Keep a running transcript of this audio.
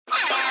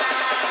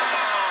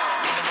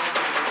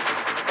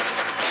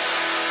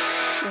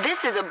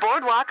This is a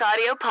Boardwalk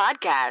Audio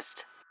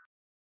podcast.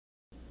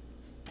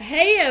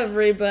 Hey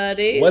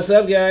everybody. What's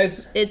up,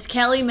 guys? It's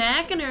Kelly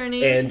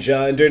McInerney. And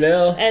John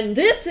Durnell. And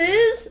this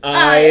is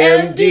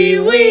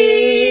IMD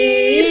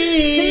Weed.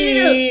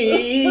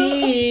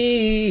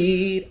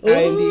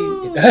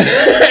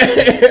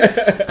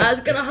 I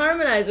was going to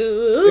harmonize.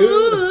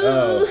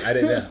 Oh, I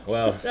didn't know.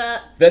 Well,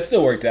 that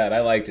still worked out.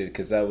 I liked it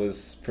because that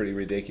was pretty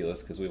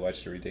ridiculous because we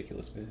watched a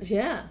ridiculous movie.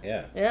 Yeah.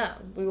 Yeah. Yeah.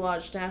 We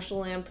watched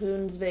National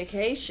Lampoon's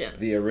Vacation.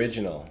 The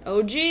original.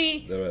 OG.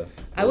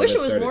 I wish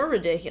it was more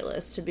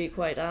ridiculous, to be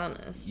quite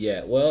honest.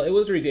 Yeah. Well, it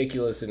was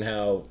ridiculous in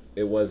how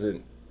it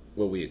wasn't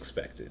what we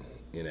expected,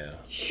 you know.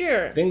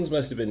 Sure. Things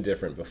must have been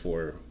different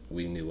before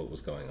we knew what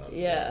was going on.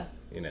 Yeah.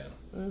 You know.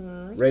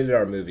 Mm-hmm. Rated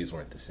R movies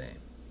weren't the same.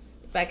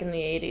 Back in the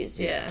 80s,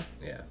 yeah.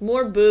 Yeah.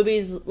 More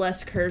boobies,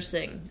 less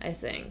cursing, I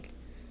think.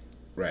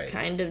 Right.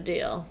 Kind of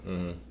deal.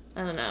 Mm-hmm.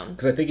 I don't know.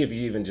 Because I think if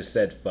you even just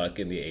said fuck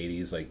in the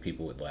 80s, like,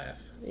 people would laugh.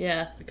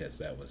 Yeah. Because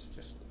that was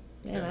just...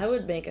 Man, I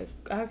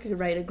could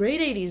write a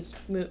great 80s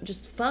movie.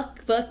 Just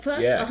fuck.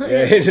 Yeah,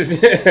 just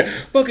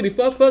fuckity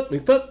fuck me,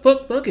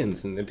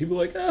 fuckins. And then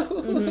people are like,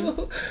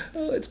 oh,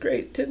 it's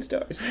great, 10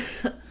 stars.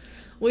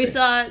 We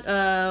saw it,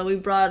 we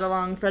brought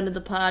along friend of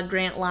the pod,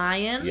 Grant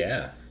Lyon.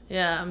 Yeah.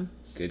 Yeah.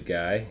 Good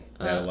guy.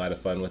 Had a lot of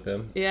fun with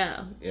him.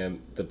 Yeah.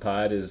 And the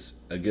pod is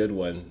a good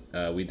one.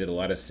 We did a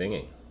lot of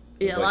singing.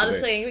 Yeah, a lot of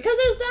singing. Because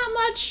there's not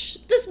much...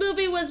 This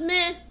movie was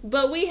meh,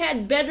 but we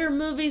had better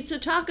movies to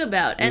talk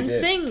about. And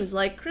things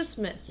like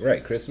Christmas.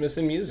 Right, Christmas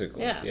and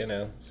musicals, you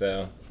know,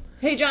 so...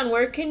 Hey, John,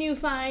 where can you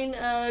find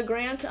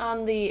Grant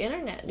on the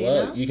internet?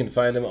 You can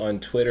find him on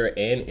Twitter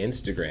and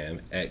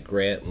Instagram at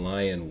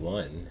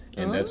GrantLion1.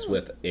 And that's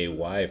with a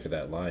Y for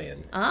that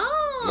lion.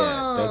 Oh!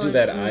 Yeah, don't do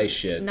that I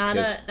shit. Not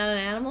an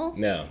animal?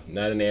 No,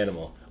 not an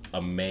animal.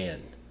 A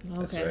man. Okay.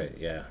 That's right,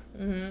 yeah.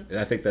 Mm-hmm.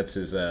 I think that's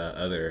his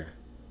other...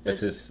 That's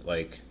his,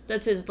 like...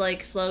 That's his,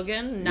 like,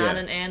 slogan? Not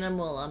an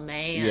animal, a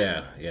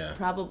man. Yeah.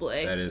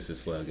 Probably. That is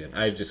his slogan.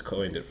 I just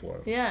coined it for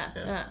him.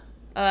 Yeah.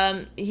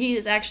 He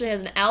actually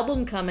has an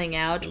album coming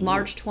out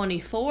March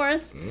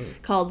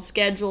 24th called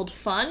Scheduled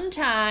Fun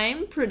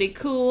Time. Pretty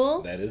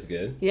cool. That is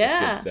good. Yeah.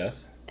 That's good stuff.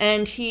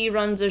 And he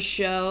runs a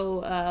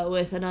show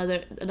with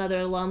another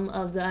alum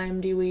of the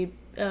IMD Weed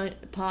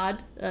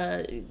pod,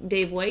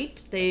 Dave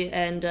Waite.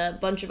 And a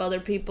bunch of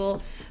other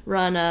people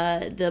run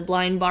the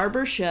Blind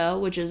Barber Show,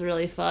 which is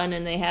really fun,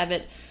 and they have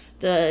it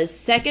the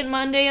second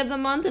Monday of the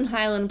month in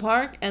Highland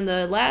Park and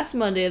the last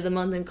Monday of the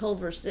month in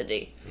Culver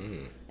City.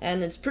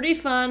 And it's pretty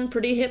fun,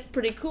 pretty hip,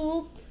 pretty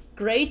cool.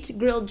 Great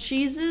grilled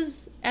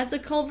cheeses at the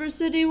Culver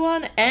City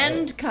one,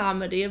 and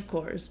comedy, of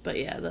course. But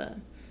yeah,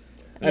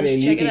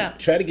 you can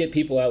try to get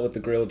people out with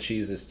the grilled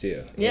cheeses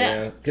too.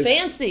 Yeah,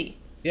 fancy.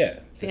 Yeah,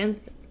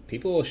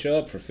 people will show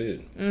up for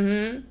food.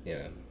 Mm-hmm.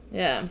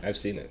 Yeah, I've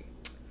seen it.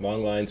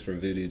 Long lines for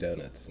Voodoo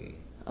Donuts. And...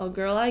 Oh,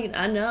 girl,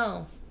 I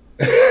know.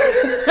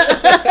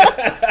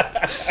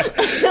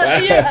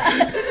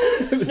 Yeah.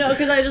 No,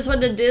 because I just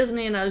went to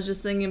Disney and I was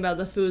just thinking about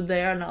the food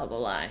there and all the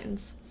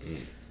lines.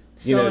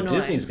 So annoying.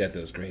 Disney's got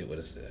those great, what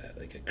is that,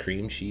 like a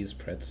cream cheese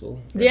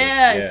pretzel?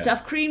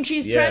 Stuffed cream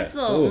cheese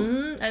pretzel.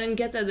 I didn't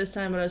get that this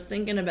time, but I was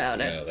thinking about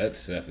it. No, that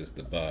stuff is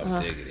the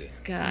bomb diggity.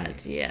 God,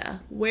 yeah.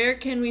 Where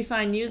can we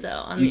find you, though,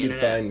 on the internet?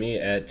 You can find me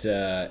at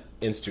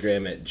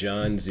Instagram at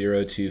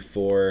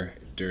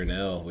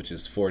John024Durnell, which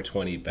is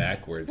 420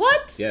 backwards.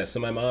 What? Yeah, so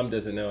my mom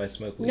doesn't know I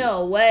smoke weed.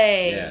 No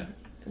way. Yeah.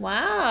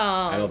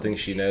 Wow. I don't think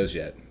she knows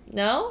yet.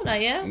 No?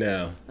 Not yet?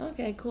 No.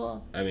 Okay,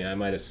 cool. I mean, I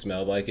might have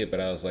smelled like it, but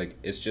I was like,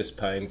 it's just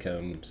pine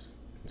cones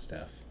and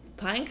stuff.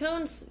 Pine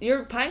cones?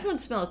 Your pine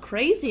cones smell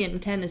crazy in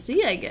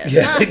Tennessee, I guess.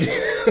 Yeah, they do.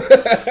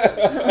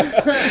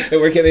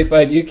 Where can they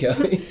find you,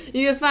 Kelly?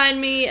 You can find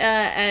me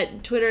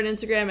at Twitter and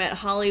Instagram at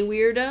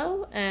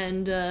HollyWeirdo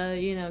and,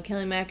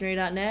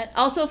 KellyMcInerney.net.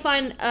 Also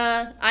find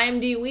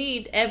IMD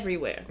Weed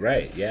everywhere.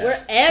 Right, yeah.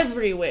 We're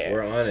everywhere.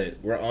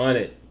 We're on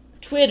it.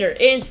 Twitter,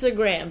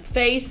 Instagram,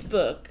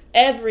 Facebook,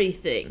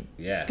 everything.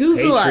 Yeah.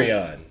 Google Patreon.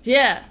 us.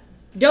 Yeah.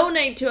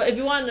 Donate to it if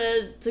you want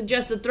to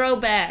suggest a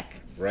throwback.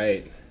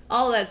 Right.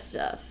 All that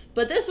stuff.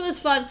 But this was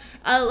fun.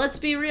 Let's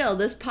be real.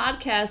 This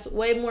podcast,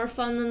 way more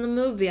fun than the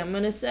movie. I'm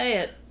going to say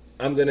it.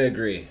 I'm going to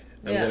agree.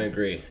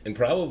 And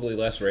probably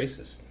less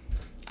racist.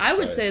 I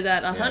would say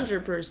that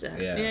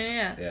 100%.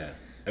 Yeah.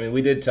 I mean,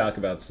 we did talk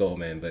about Soul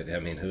Man, but I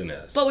mean, who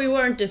knows? But we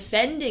weren't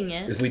defending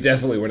it. We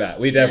definitely were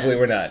not.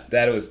 Were not.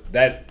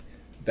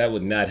 That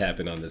would not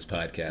happen on this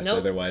podcast. Nope.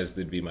 Otherwise,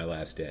 it'd be my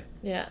last day.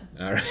 Yeah.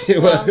 All right.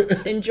 Well,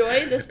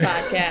 enjoy this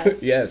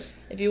podcast. Yes.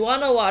 If you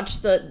want to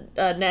watch the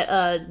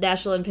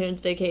National Lampoon's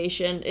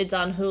Vacation, it's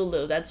on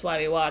Hulu. That's why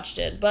we watched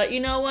it. But you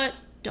know what?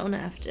 Don't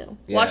have to.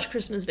 Yeah. Watch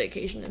Christmas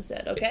Vacation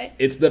instead, okay?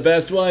 It's the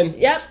best one.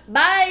 Yep.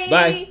 Bye.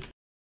 Bye.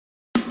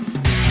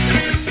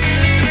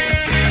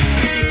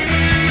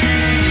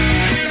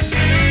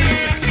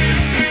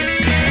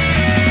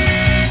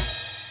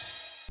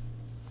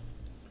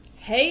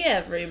 Hey,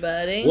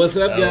 everybody. What's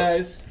up,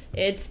 guys?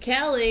 It's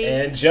Kelly.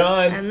 And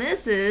John. And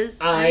this is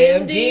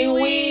IMD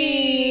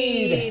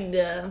Weed.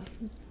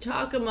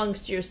 talk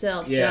amongst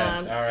yourself, Yeah,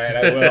 John. all right,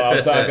 I will.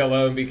 I'll talk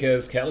alone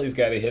because Kelly's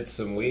got to hit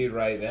some weed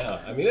right now.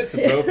 I mean, it's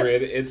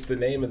appropriate. It's the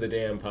name of the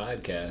damn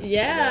podcast.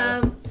 Yeah.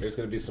 You know? There's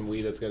going to be some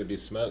weed that's going to be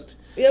smoked.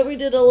 Yeah, we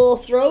did a little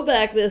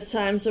throwback this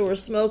time, so we're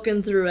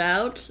smoking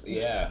throughout.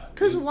 Yeah.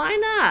 Because why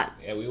not?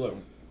 Yeah, we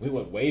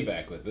went way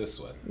back with this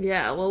one.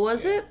 Yeah, what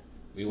was it?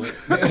 We went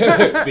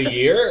the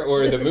year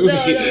or the movie?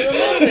 No,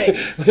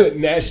 the movie.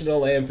 National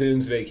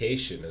Lampoon's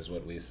Vacation is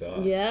what we saw.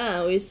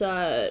 Yeah, we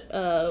saw it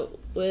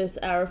with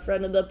our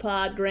friend of the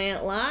pod,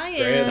 Grant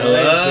Lyon.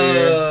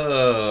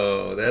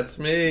 Oh, that's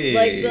me.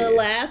 Like the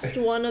last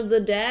one of the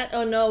dad.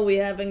 Oh no, we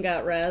haven't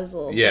got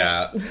Razzle.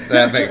 Yeah,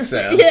 that makes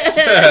sense.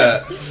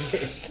 Yeah.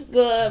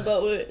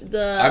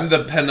 I'm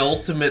the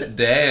penultimate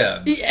dad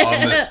on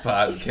this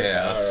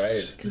podcast. All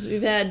right. Because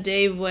we've had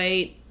Dave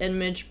Waite and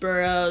Mitch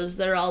Burrows.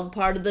 They're all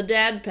part of the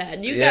dad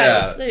pad. You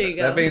guys, there you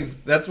go. That means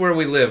that's where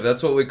we live.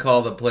 That's what we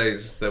call the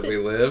place that we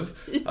live.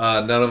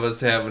 None of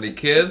us have any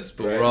kids,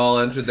 but we're all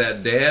entered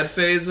that dad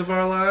phase of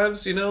our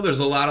lives. You know, there's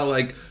a lot of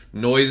like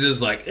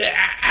noises like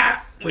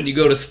when you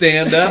go to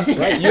stand up.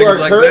 Right. You are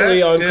like currently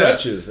that. on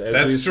crutches. As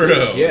That's we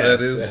true. speak. Yes.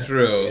 That is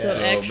true. So So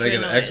extra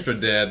making noise. extra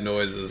dad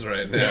noises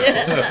right now.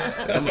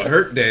 I'm a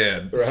hurt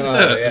dad.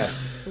 Oh, yeah.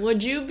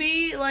 Would you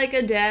be like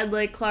a dad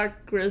like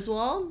Clark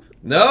Griswold?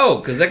 No,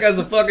 because that guy's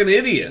a fucking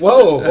idiot.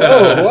 Whoa.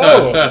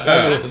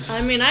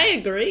 I mean, I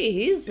agree.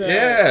 He's a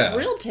Yeah.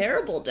 real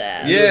terrible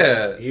dad.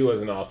 Yeah. He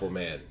was an awful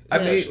man. I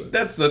especially. mean,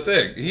 that's the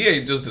thing. He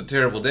ain't just a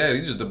terrible dad.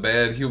 He's just a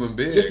bad human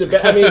being. Just a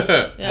bad. I mean,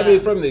 Yeah. I mean,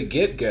 from the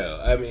get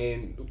go. I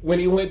mean, when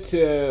he went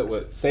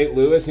to St.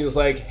 Louis, he was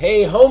like,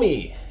 "Hey,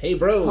 homie, hey,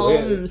 bro,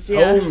 Holmes,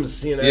 yeah.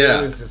 Holmes." You know, Yeah.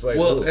 it was just like,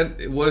 well, ooh. and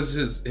it was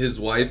his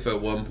wife at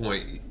one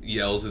point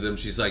yells at him.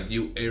 She's like,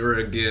 "You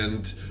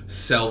arrogant,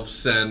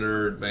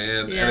 self-centered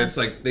man." Yeah. And it's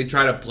like they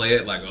try to play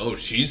it like, "Oh,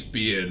 she's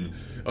being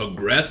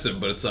aggressive,"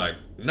 but it's like,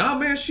 "Nah,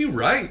 man, she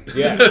right."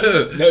 Yeah.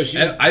 No,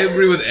 she's- And I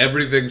agree with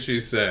everything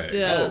she's saying.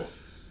 Yeah. Oh,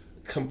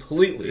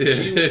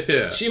 completely.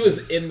 Yeah. She was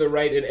in the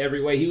right in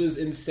every way. He was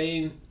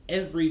insane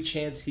every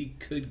chance he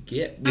could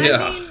get.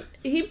 Yeah. I mean,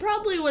 he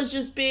probably was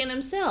just being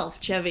himself,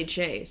 Chevy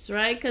Chase,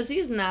 right? Because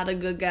he's not a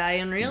good guy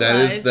in real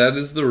life. That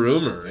is the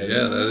rumor. That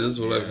Yeah, is- that is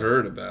what I've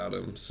heard about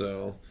him.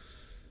 So,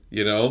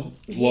 you know,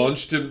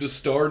 launched him to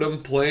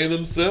stardom playing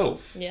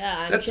himself. Yeah,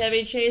 I'm That's-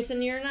 Chevy Chase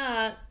and you're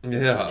not. That's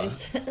Yeah. what he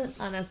said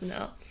on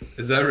SNL.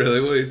 Is that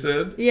really what he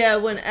said? Yeah,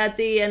 when at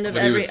the end of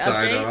When he every would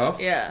sign update. off?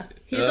 Yeah.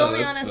 He's Oh,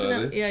 only on that's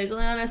SNL. funny. Yeah, he's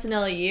only on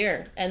SNL a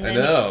year. And I then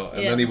know.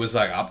 And yeah. then he was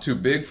like, I'm too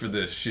big for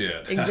this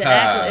shit.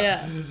 Exactly,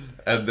 yeah.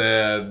 And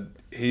then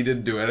he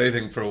didn't do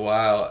anything for a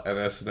while, and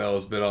SNL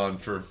has been on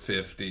for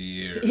 50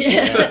 years.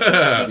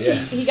 Yeah. Yeah.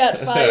 He got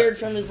fired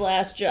from his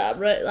last job,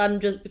 right?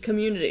 I'm just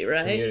Community,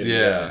 right? Community.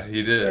 Yeah,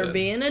 he did. For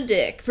being a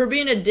dick. For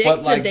being a dick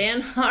But, to like-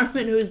 Dan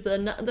Harmon, who's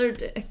the other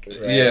dick.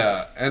 Right.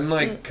 Yeah, and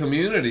like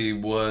Community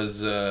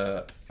was,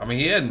 I mean,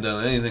 he hadn't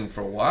done anything for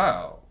a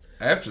while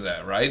after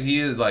that, right? He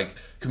is like,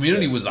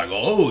 Community was like,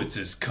 oh, it's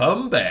his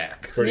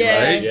comeback. Pretty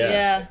Yeah, much,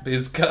 yeah.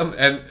 His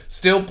and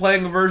still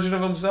playing a version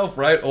of himself,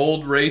 right?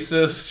 Old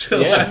racist.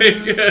 Yeah.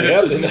 like,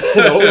 Yep,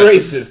 an old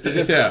racist. It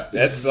just, Yeah.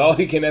 That's all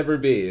he can ever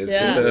be. It's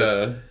Yeah.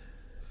 just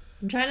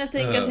I'm trying to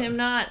think of him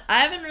not. I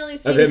haven't really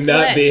seen of him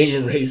not Fletch.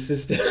 being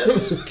racist.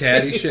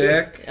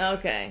 Caddyshack.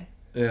 Okay.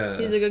 Yeah.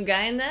 He's a good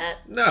guy in that?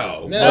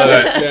 No. No,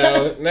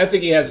 and I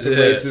think he has some Yeah.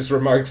 racist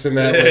remarks in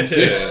that one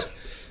too.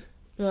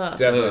 Ugh.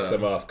 Definitely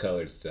some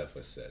off-colored stuff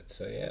was said.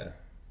 So yeah,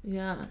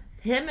 Yeah.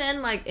 Him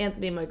and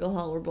Anthony Michael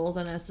Hall were both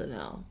on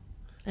SNL.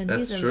 And That's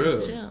he's in true.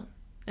 this too.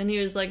 And he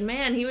was like,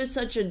 man, he was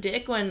such a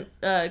dick when,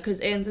 because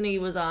Anthony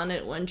was on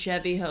it when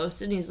Chevy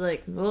hosted. He's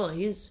like, well,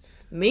 he's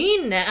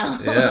mean now.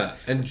 Yeah,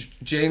 and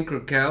Jane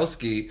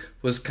Krakowski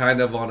was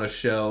kind of on a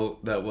show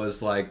that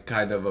was like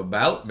kind of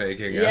about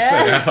making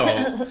Yeah.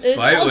 SNL It's all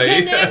slightly.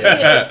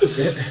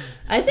 connected.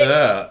 I think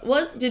Yeah.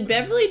 did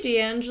Beverly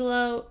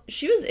D'Angelo?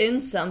 She was in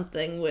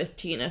something with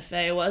Tina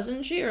Fey,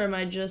 wasn't she? Or am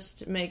I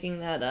just making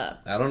that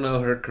up? I don't know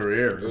her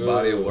career. Her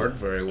body Ooh. worked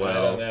very I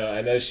well. don't know.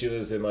 I know she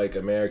was in like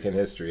American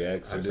History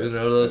X. Or I do something.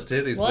 know those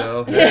titties What?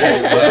 though.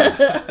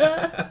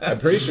 I'm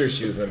pretty sure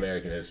she was in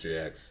American History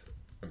X.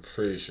 I'm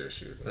pretty sure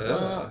she was in that.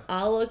 Well,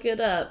 I'll look it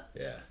up.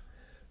 Yeah.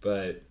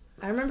 But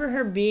I remember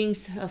her being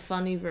a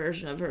funny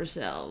version of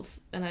herself,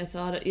 and I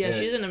thought, Yeah.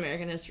 she's in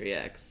American History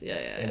X.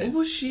 Yeah. What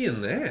was she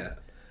in that?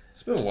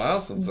 It's been a while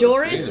since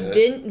Doris I've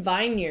seen it.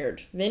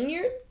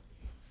 Vineyard,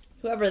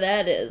 whoever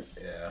that is.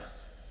 yeah.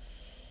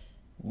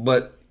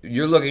 But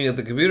you're looking at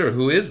the computer.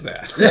 Who is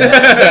that?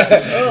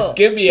 Oh,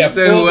 Give me a You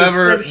say full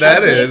whoever description.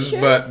 that is,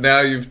 Picture? but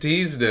now you've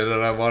teased it,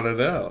 and I want to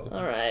know.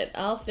 all right,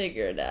 I'll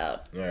figure it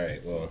out. All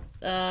right. Well.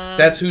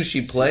 That's who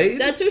she played?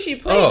 That's who she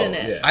played in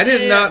it. yeah. I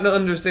did Yeah. not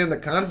understand the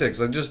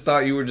context. I just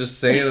thought you were just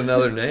saying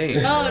another name.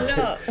 Oh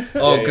no,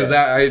 Oh, Yeah, because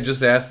yeah. I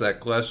just asked that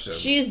question.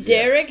 she's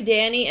Derek,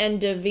 Danny, and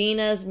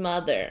Davina's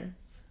mother.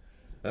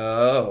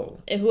 Oh.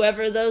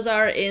 Whoever those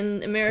are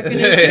in American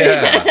History.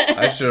 Yeah.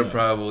 I should have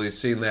probably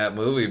seen that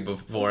movie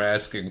before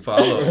asking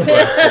follow-up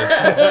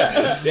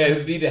questions. Yeah,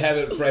 you need to have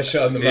it fresh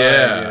on the mind,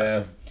 Yeah. you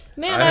know.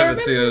 Man, I haven't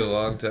remember. seen it in a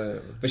long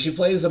time. But she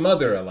plays a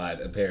mother a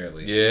lot,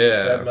 apparently. She Yeah.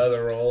 gets that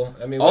mother role.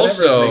 I mean,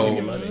 whatever's Also, making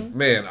you money.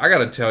 man, I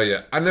gotta tell you,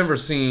 I've never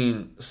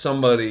seen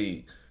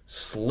somebody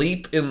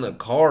sleep in the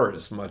car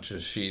as much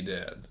as she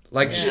did.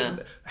 Like, Yeah.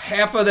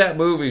 half of that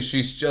movie,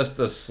 she's just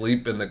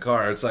asleep in the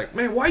car. It's like,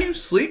 man, why are you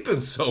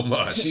sleeping so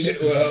much? Weed.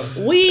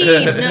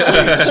 She's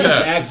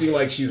No. acting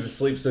like she's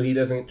asleep so he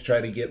doesn't try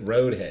to get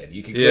roadhead.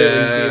 You can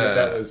clearly see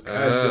that was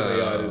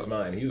constantly on his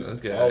mind. He was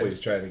always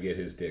trying to get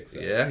his dick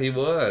sucked. Yeah, he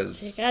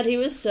was. God, he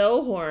was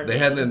so horny. They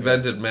hadn't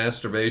invented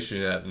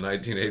masturbation yet in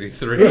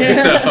 1983.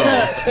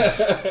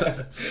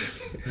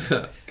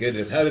 So.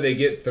 Goodness, how did they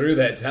get through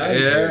that time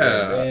period?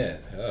 Man,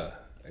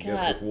 I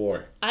guess with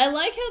war. I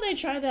like how they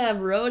tried to have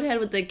roadhead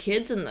with the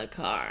kids in the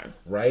car.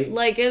 Right?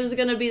 Like, it was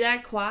gonna be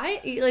that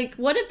quiet? Like,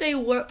 what if they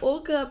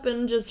woke up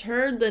and just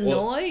heard the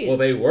noise? Well,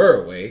 they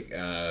were awake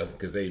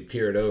because they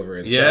peered over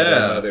and saw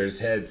their mother's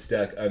head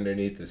stuck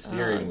underneath the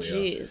steering wheel.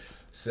 Jeez.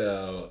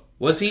 So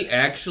Was he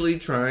actually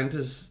trying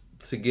to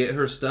get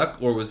her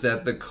stuck, or was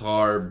that the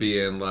car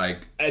being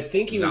like I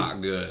think he not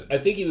was good? I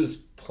think he was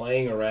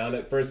playing around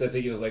at first. I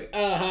think he was like,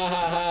 ha ha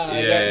ha, I got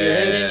Yeah, your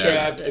head yeah.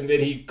 strapped, and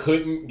then he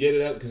couldn't get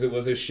it up because it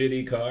was a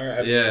shitty car.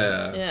 I mean,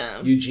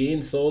 Yeah.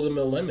 Eugene sold him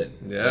a lemon.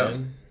 Yeah.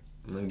 Man.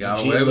 And got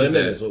Eugene away with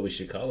Lemon it. is what we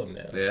should call him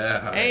now.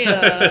 Yeah. Hey,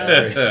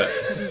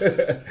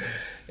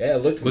 Yeah,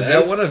 it looked Was nice.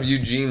 that one of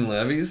Eugene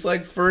Levy's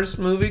like first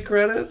movie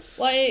credits?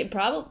 why,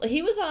 probably,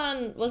 he was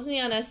on, wasn't he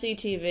on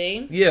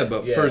SCTV? Yeah,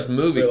 but first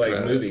movie for, like,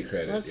 credits. movie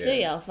credits. Let's yeah.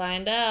 see, I'll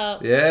find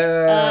out.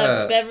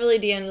 Yeah. Beverly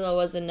D'Angelo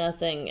was in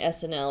nothing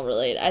SNL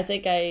related. I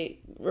think I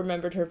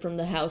remembered her from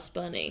The House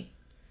Bunny.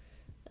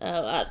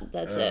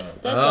 That's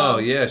it. That's all.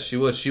 Yeah, she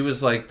was. She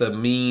was like the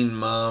mean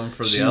mom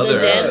for the She other.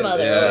 The den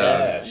mother.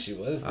 Yeah, she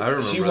was. I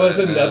remember She was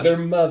that, another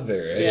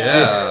mother.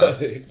 Yeah.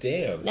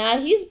 Damn. Now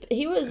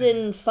he was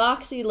in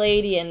Foxy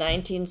Lady in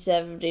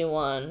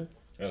 1971,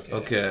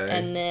 Okay.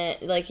 and then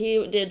like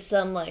he did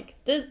some like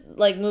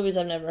movies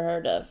I've never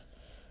heard of,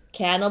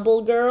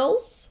 Cannibal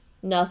Girls,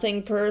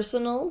 Nothing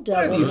Personal, What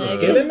are Double these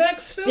Negative.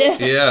 Skinemax films?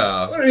 Yes.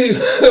 Yeah. What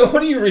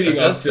are you reading It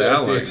off does to us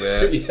sound like here?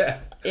 that. Yeah.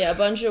 Yeah, a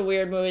bunch of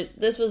weird movies.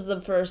 This was the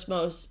first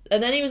most,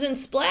 and then he was in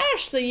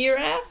Splash the year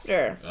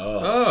after. Oh,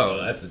 Oh. well,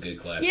 that's a good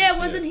classic. Yeah, too.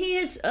 wasn't he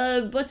his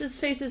what's his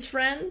face's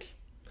friend,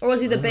 or was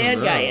he the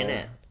bad guy in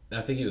it? I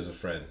think he was a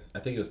friend. I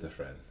think it was the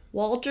friend.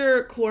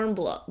 Walter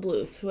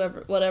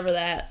Kornbluth, whatever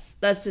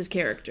that's his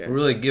character. We're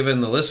really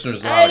giving the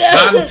listeners a I lot know. of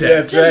context.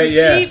 That's right.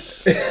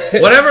 Yes.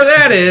 Whatever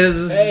that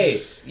is, Hey.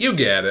 you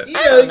get it. You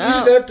know, you know.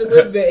 just have to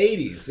live the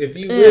 '80s. If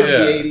you live Yeah.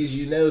 the '80s,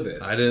 you know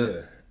this. I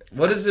didn't.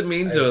 What does it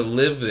mean to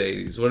live the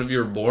 80s? What if you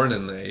were born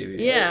in the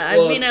 80s? Yeah,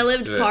 Well, I mean, I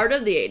lived yeah. part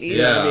of the 80s.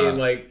 Yeah. I mean,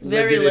 like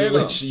Very lived it in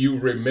little. which you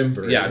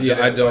remember. Yeah, you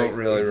know, I don't like,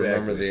 really exactly.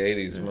 remember the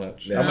 80s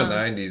much. Yeah. I'm a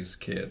 90s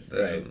kid.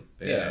 Right. Then.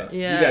 Yeah.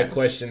 Yeah. You got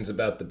questions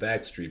about the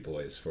Backstreet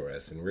Boys for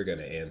us, and we're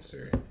gonna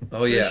answer.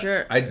 Oh, yeah.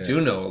 sure. I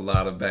do know a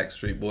lot of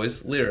Backstreet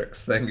Boys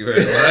lyrics. Thank you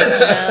very much.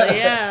 Hell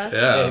yeah.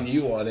 Yeah. And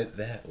you want it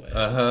that way.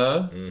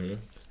 Uh-huh.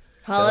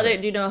 Holiday,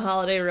 do you know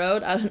Holiday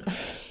Road? I don't know.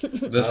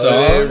 The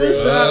song? The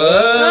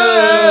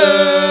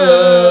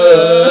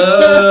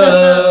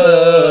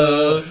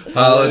song.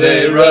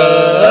 Holiday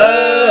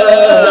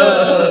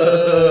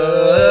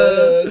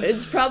Road.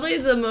 It's probably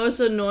the most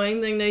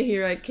annoying thing to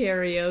hear at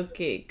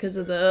karaoke because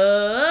of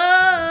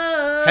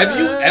the. Have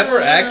you ever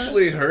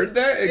actually heard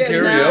that in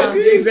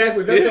karaoke? Yeah,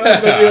 exactly. That's what I was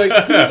about to be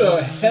like. Who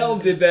the hell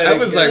did that? I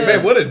was like,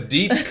 man, what a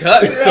deep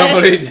cut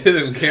somebody did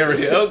in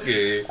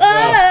karaoke.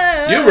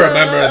 You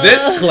remember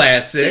this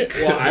classic.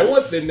 Well, I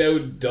want the No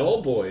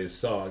Dull Boys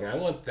song. I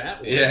want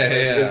that one. Yeah,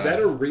 yeah. Is that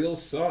a real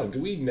song? Do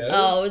we know?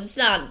 Oh, it's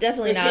not.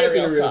 Definitely It not can't a be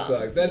real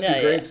song. That's Yeah,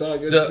 a great yeah. song.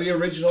 It's the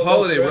original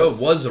Holiday Los Road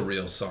Roses. was a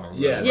real song.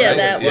 Though, Yeah, right? Yeah,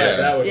 that was.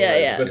 that one yeah,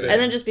 was, yeah. but then- And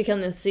then just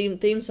become the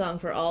theme song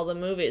for all the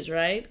movies,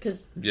 right?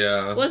 Because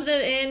Yeah. wasn't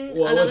it in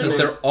Well, it another? Because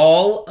they're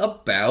all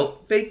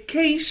about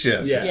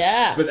vacation. Yeah.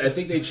 Yeah. But I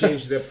think they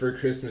changed it up for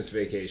Christmas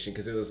Vacation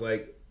because it was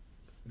like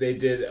they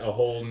did a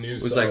whole new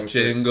It was song. like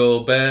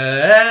Jingle I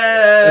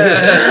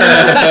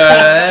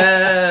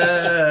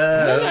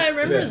Bells.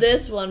 remember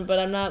this one, but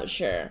I'm not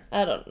sure.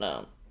 I don't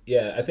know.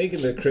 Yeah, I think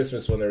in the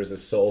Christmas one there was a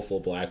soulful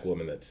black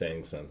woman that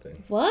sang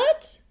something.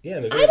 What? Yeah,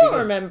 in the very I don't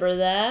beginning. remember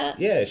that.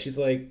 Yeah, she's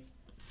like,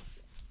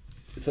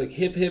 it's like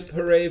hip hip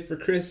hooray for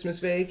Christmas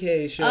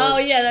vacation. Oh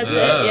yeah, that's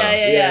Ah.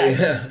 it. Yeah.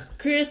 yeah.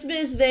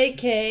 Christmas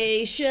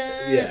vacation.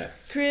 Yeah.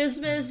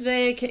 Christmas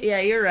vacation. Yeah,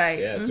 you're right.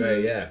 Yeah, that's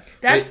right. Yeah.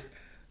 That's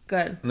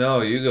good.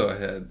 No, you go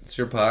ahead. It's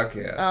your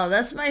podcast. Oh,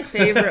 that's my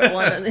favorite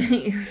one of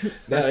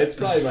these. No, it's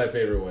probably my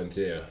favorite one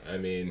too. I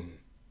mean,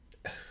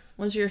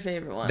 What's your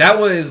favorite one? That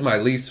one is my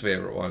least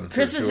favorite one. for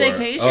Christmas sure.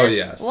 Vacation? Oh,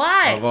 yes.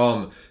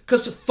 Why?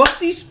 Because fuck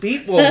these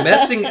people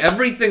messing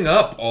everything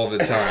up all the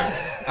time.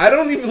 I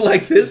don't even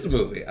like this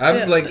movie.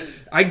 I'm like,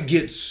 I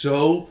get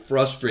so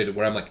frustrated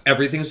where I'm like,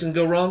 everything's gonna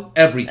go wrong?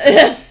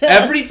 Everything.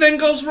 Everything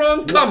goes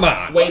wrong? Come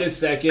on. wait a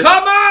second.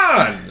 Come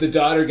on! The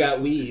daughter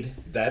got weed.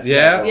 That's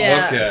Yeah? not-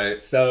 Yeah. Okay.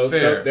 So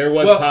Fair. there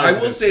was well, I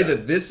positive will say stuff.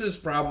 that this is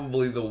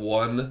probably the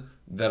one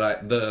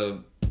that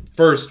the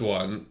first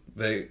one,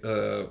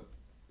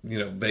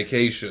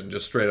 Vacation,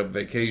 just straight up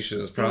Vacation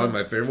is probably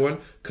my favorite one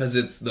because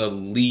it's the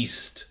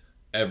least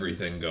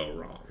everything go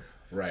wrong.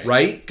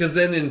 Right? Because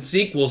then in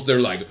sequels,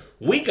 they're like,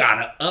 we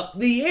gotta up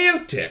the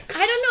antics.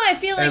 I don't know. I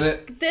feel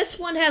like this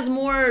one has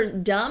more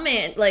dumb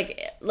and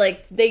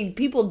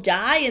people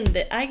die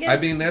and I guess.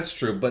 I mean, that's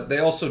true, but they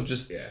also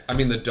just. Yeah. I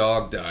mean, the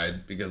dog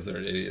died because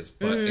they're idiots,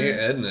 but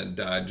Edna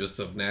died just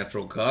of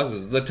natural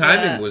causes. The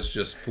timing was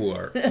just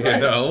poor.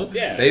 Yeah.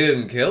 They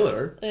didn't kill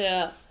her.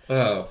 Yeah.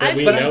 That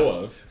we know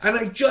of. And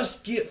I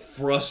just get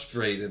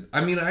frustrated. I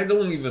mean, I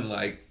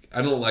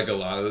don't like a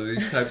lot of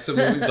these types of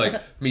movies,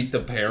 like Meet the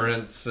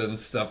Parents and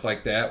stuff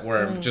like that,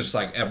 where I'm just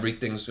like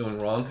everything's going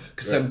wrong.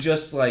 Because I'm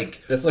just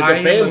like... That's like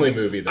a family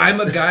movie, though. I'm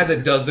a guy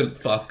that doesn't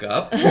fuck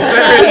up very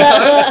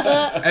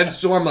much. And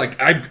so I'm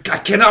like, I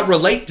cannot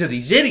relate to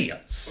these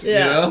idiots, you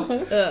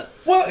know?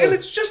 Well, and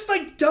it's just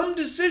like dumb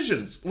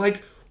decisions.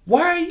 Like,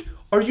 why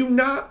are you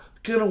not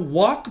going to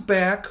walk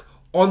back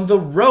on the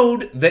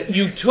road that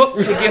you took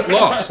to get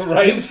lost?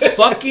 Right. You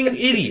fucking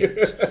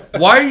idiot.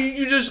 Why are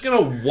you just going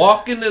to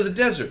walk into the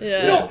desert?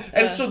 Yeah. No.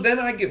 And so then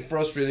I get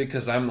frustrated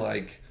because I'm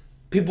like,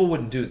 people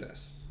wouldn't do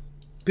this.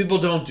 People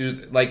don't do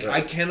this. Like,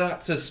 I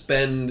cannot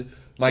suspend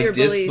my Your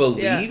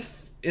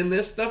disbelief in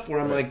this stuff where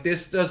I'm like,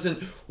 this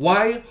doesn't...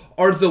 Why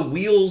are the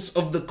wheels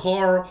of the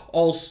car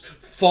all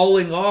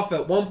falling off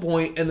at one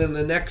point and then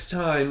the next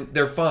time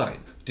they're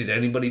fine? Did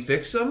anybody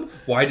fix them?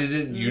 Why did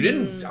it? You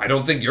didn't. I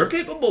don't think you're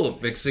capable of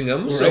fixing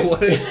them.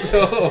 Right.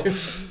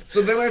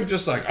 So then I'm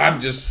just like, I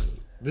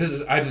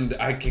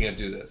can't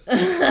do this.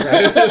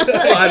 Right?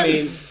 Well, I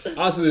mean,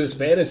 also this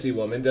fantasy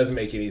woman doesn't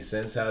make any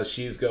sense how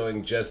she's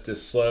going just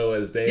as slow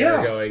as they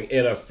are going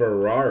in a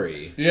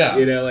Ferrari. Yeah.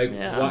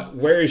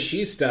 Where is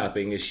she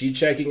stopping? Is she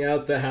checking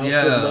out the House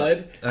of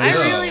Mud? I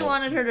really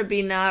wanted her to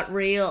be not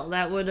real.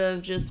 That would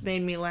have just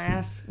made me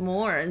laugh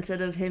more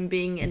instead of him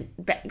being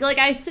like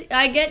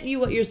I get you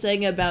what you're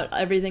saying about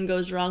everything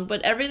goes wrong,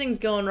 but everything's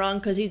going wrong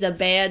because he's a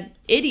bad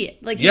idiot.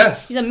 Like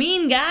he's a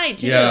mean guy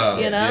too.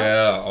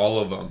 Yeah, all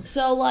of them.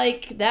 So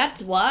like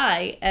that's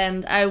why,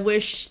 and I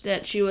wish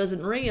that she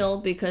wasn't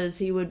real because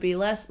he would be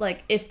less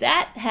like if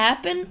that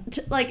happened.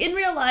 Like in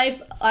real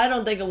life, I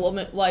don't think a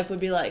wife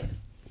would be like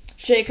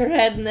shake her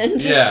head and then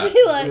just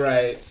be like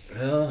right.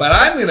 Well, but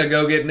I'm gonna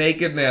go get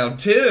naked now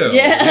too.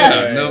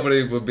 Yeah. Right.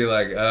 Nobody would be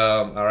like,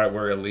 all right,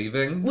 we're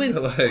leaving. With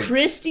like,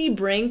 Christy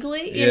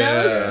Brinkley, you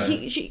know,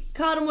 she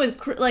caught him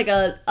with like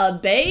a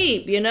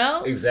babe, you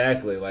know,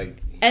 exactly,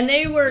 like, and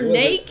they were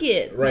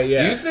naked, right?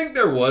 Yeah. Do you think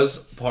there was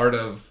part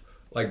of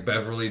like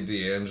Beverly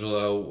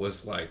D'Angelo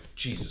was like,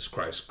 Jesus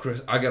Christ,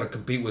 I gotta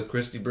compete with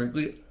Christy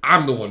Brinkley?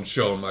 I'm the one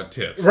showing my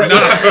tits, not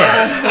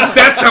her.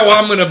 That's how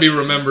I'm gonna be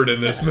remembered in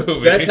this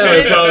movie. That's how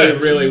it probably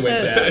really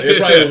went down.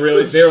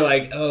 They were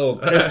like, oh,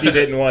 Christy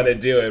didn't want to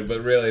do it,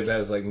 but really, I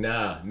was like,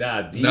 nah,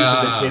 these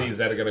are the titties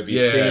that are gonna be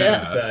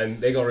seen, son.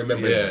 They gonna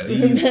remember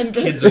these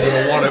kids are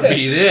gonna want to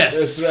be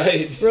this. That's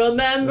right.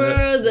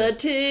 Remember the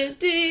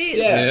titties.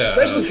 Yeah,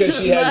 especially because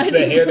she has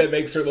the hair that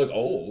makes her look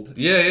old.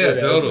 Yeah,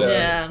 totally.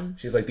 So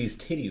she's like, these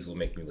titties will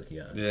make me look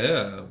young.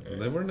 Yeah,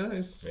 they were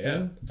nice.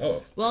 Yeah.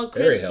 Oh, well,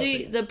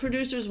 Christy, the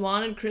producers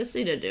wanted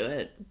Christy to do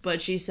it, but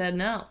she said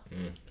no.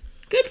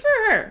 Good for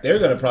her. They're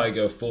gonna probably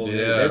go full.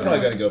 Yeah. They're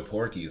probably gonna go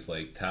Porky's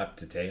like top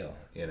to tail.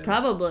 You know?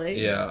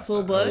 Probably. Yeah.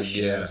 Full bush.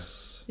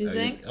 Yes. You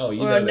think? Or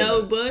a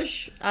no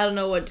bush? I don't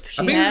know what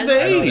she has.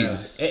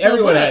 It's the 80s.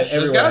 Everyone had.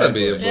 There's gotta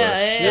be a bush.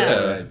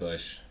 Yeah.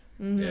 Bush.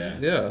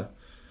 Mm-hmm.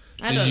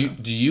 Yeah.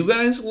 Do you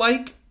guys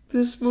like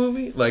this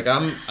movie? Like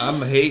I'm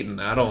hating.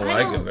 I don't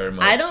like it very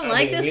much. I don't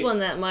like this one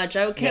that much.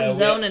 I kept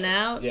zoning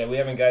out. Yeah, we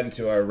haven't gotten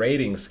to our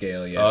rating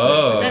scale yet.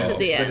 Oh, that's at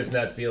the end. But it's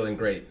not feeling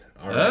great.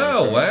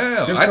 Oh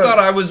wow! I thought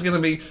I was gonna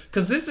be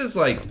because this is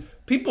like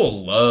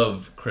people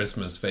love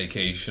Christmas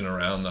Vacation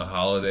around the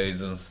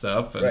holidays and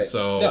stuff, and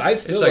so I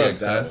still it's love like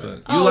that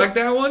one. You like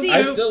that one? See,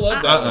 I still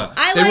love that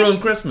one. They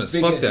ruined Christmas.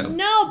 Fuck them.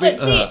 No, but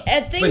see,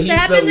 things but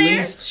happen he's the there.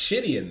 least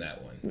shitty in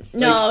that one.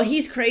 No,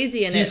 he's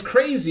crazy in it. He's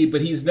crazy,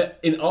 but he's not,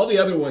 in all the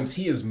other ones,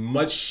 he is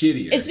much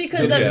shittier. It's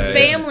because the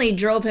family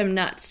drove him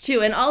nuts,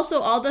 too. And also,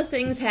 all the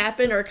things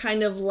happen are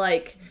kind of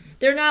like...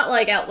 They're not,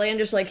 like,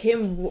 outlandish, like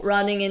him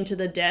running into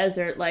the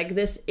desert. Like,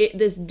 this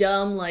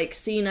dumb, like,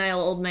 senile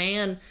old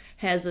man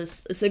has a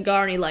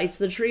cigar and he lights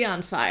the tree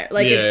on fire.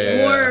 Like,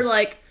 it's more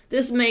like...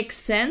 This makes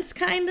sense,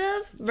 kind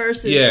of,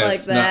 versus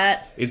like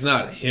that. It's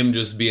not him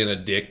just being a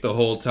dick the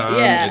whole time.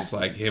 Yeah. It's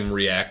like him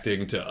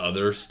reacting to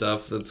other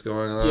stuff that's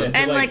going on. Yeah,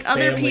 and like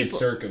other people.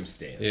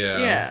 Circumstance.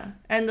 Yeah.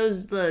 And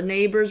the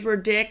neighbors were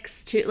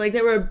dicks too. Like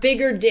there were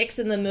bigger dicks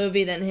in the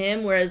movie than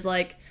him, whereas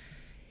like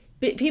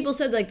people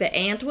said like the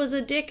aunt was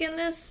a dick in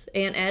this,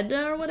 Aunt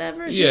Edna or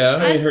whatever. I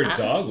mean, her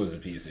dog was a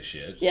piece of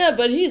shit. Yeah,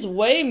 but he's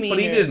way meaner.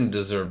 But he didn't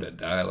deserve to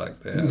die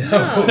like that. No,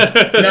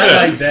 not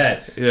like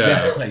that.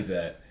 Yeah, not like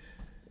that.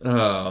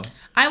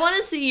 I want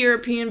to see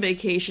European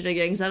Vacation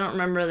again because I don't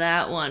remember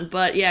that one.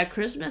 But yeah,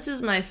 Christmas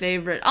is my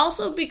favorite.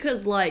 Also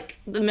because like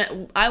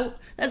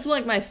that's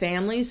like my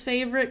family's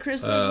favorite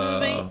Christmas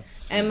movie,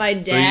 and my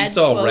dad.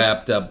 So it's all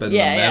wrapped up in the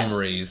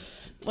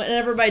memories.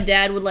 whenever my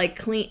dad would like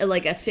clean,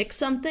 like fix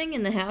something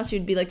in the house,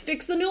 he'd be like,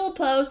 "Fix the newel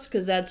post,"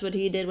 because that's what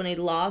he did when he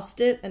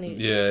lost it, and he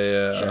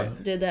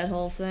did that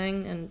whole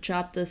thing and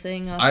chopped the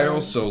thing off. I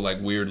also like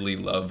weirdly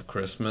love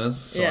Christmas,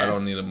 so Yeah. I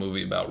don't need a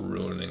movie about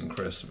ruining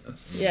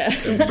Christmas. Yeah.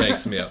 It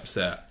makes me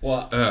upset.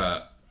 Well,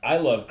 I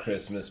love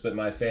Christmas, but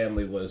my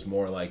family was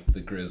more like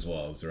the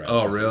Griswolds, right?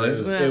 Oh, really?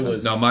 It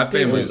was No, my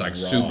family's like raw.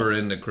 super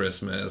into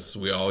Christmas.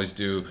 We always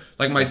do.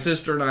 Like my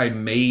sister and I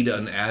made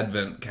an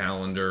advent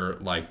calendar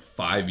like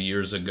 5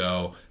 years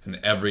ago, and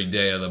every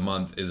day of the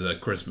month is a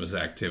Christmas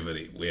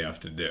activity we have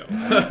to do.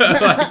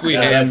 Like we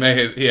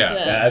handmade,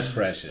 That's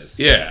precious.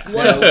 Yeah.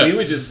 No, we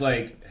would just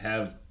like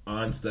have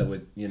aunts that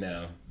would,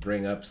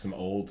 bring up some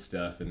old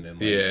stuff and then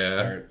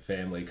start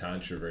family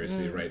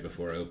controversy right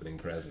before opening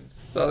presents.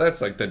 So that's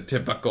like the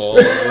typical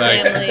like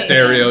Family,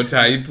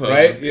 stereotype, of,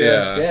 right?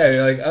 Yeah.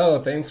 You're like,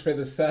 oh, thanks for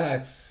the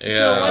socks. Yeah.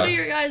 So, what are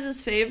your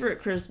guys'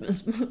 favorite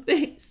Christmas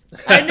movies?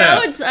 I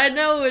know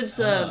it's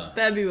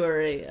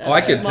February. I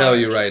can tell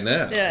March. you right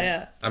now.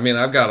 Yeah. I mean,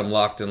 I've got them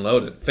locked and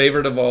loaded.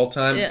 Favorite of all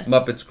time, Yeah.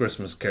 Muppets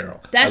Christmas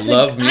Carol. I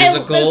love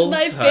musicals.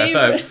 That's my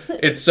favorite.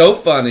 It's so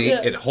funny.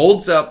 Yeah. It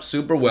holds up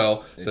super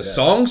well. The does.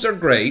 songs are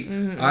great.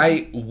 Mm-hmm.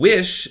 I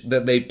wish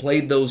that they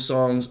played those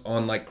songs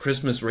on like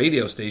Christmas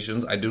radio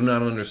stations. I do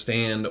not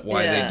understand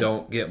why Yeah. they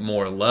don't get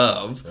more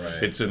love.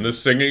 Right. It's in the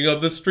singing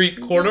of the street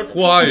corner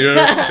choir.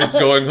 It's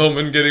going home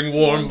and getting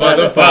warm by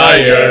the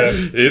fire.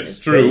 It's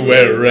true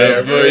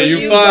wherever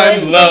you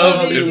find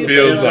love, it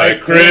feels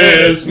like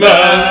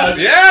Christmas.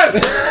 Yes!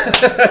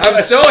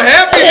 I'm so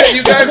happy that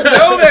you guys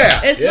know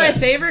that. It's my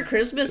favorite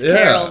Christmas Yeah.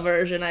 Carol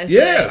version, I think.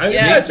 Yes. I mean,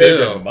 yeah. my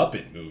favorite too.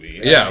 Muppet movie.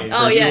 Yeah.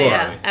 Oh, for yeah, sure.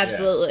 yeah.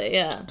 Absolutely,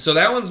 yeah. So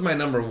that one's my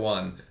number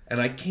one,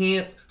 and I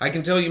can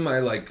tell you my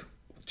like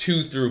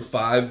 2 through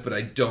 5, but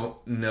I don't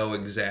know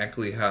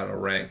exactly how to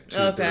rank 2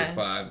 Okay. through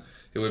 5.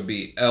 It would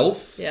be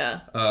Elf.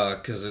 Yeah.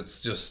 Because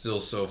it's just still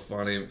so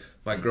funny.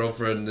 My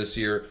girlfriend this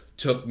year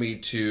took me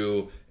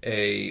to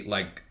a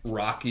like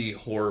Rocky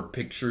Horror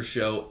Picture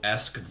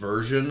Show-esque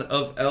version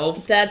of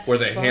Elf. That's where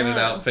they fun. handed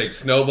out fake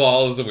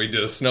snowballs, and we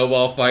did a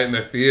snowball fight in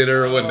the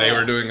theater when they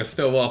were doing a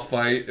snowball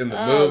fight in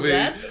the movie.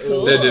 That's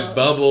cool. They did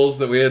bubbles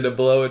that we had to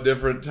blow at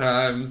different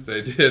times.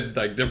 They did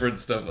like different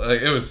stuff.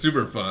 Like, it was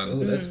super fun.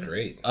 Oh, that's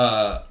great.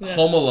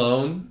 Home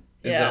Alone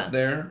is Yeah. up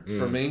there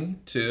for me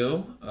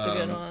too. It's a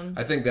good one.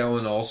 I think that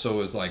one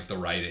also is like the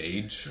right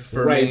age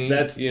for Right, me.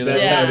 that's you know? how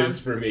Yeah. it is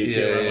for me too.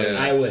 Yeah, I'm like,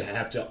 yeah. I would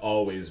have to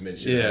always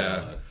mention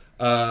Yeah.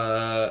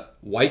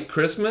 White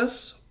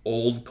Christmas,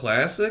 old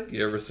classic.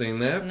 You ever seen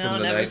that No, from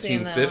the never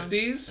seen that one.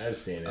 1950s? I've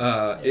seen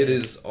it. It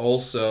is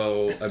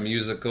also a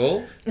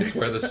musical. It's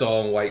where the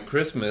song White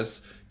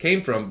Christmas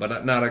came from,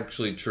 but not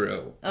actually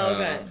true. Oh,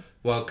 okay.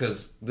 Well,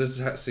 because this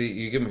is, see,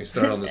 you get me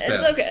started on this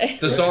It's path. okay.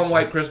 The song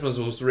White Christmas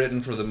was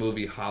written for the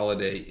movie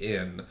Holiday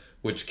Inn,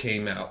 which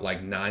came out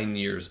like 9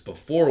 years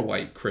before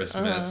White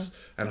Christmas.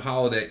 And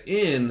Holiday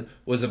Inn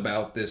was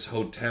about this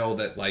hotel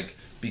that like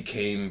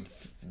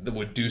that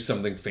would do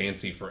something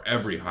fancy for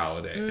every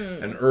holiday.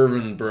 And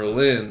Irving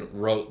Berlin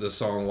wrote the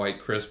song White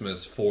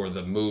Christmas for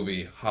the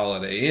movie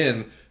Holiday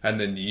Inn, and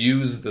then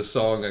used the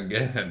song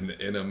again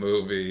in a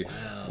movie.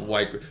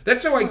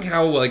 That's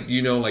how like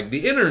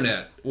the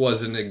internet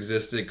wasn't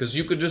existing, because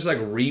you could just like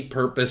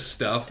repurpose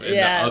stuff into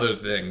Yeah. other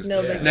things.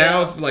 No big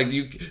Now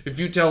deal. if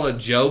you tell a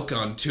joke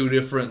on 2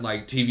 different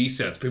like TV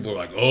sets, people are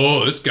like,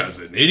 "Oh, this guy's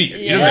an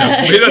idiot.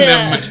 Yeah. He doesn't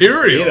Yeah. have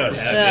material." You don't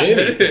have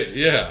any.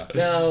 Yeah.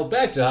 Now,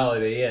 back to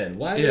Holiday Inn.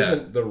 Why Yeah.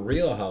 doesn't the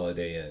real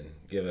Holiday Inn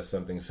give us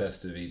something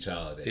festive each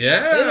holiday?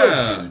 Yeah. They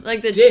don't do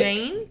Like the dick.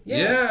 chain?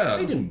 Yeah.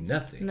 They do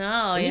nothing.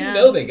 No, And yeah. You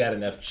know they got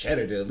enough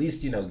cheddar to at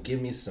least,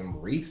 give me some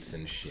wreaths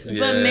and shit. Yeah.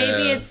 But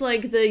maybe it's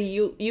like the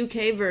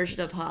UK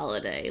version of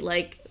holiday,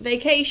 like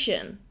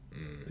vacation.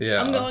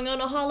 Yeah. I'm going on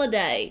a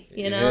holiday,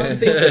 you know? I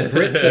think the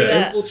Brits have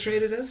Yeah.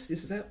 infiltrated us.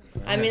 Is that?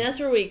 I mean, that's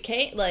where we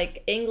came,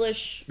 like,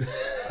 English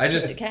I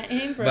just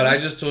came from. But I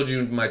just told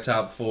you my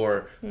top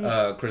 4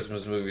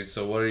 Christmas movies,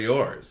 so what are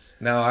yours?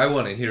 Now I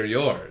want to hear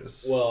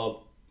yours.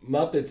 Well,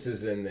 Muppets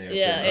is in there.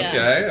 Yeah, for me, yeah.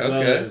 Okay, as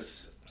well okay.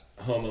 as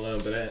Home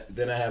Alone, but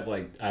then I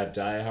have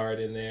Die Hard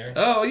in there.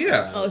 Oh,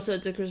 yeah. Oh, so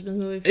it's a Christmas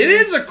movie for It you?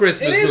 is a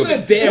Christmas It is movie.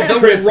 a damn The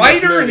Christmas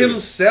writer movie.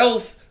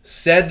 himself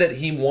said that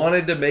he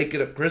wanted to make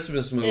it a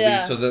Christmas movie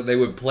Yeah. so that they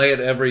would play it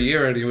every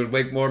year and he would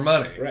make more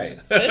money. Right.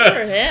 Good for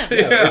him.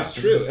 Yeah, it's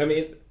true. I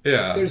mean,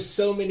 Yeah. there's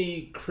so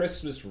many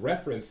Christmas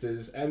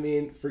references. I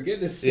mean, for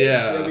goodness sakes,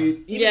 Yeah. I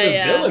mean, even Yeah, the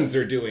yeah. villains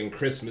are doing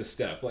Christmas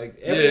stuff. Like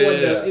everyone,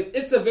 Yeah.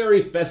 it's a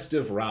very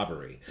festive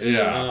robbery.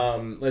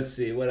 Yeah. Let's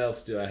see, what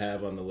else do I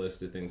have on the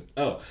list of things?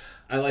 Oh,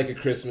 I like A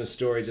Christmas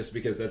Story just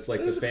because that's like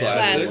It's the a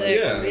family. classic,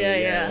 yeah.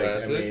 Yeah. Like,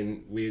 Classic. I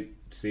mean, we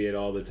see it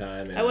all the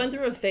time. And I went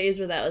through a phase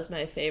where that was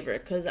my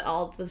favorite because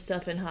all the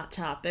stuff in Hot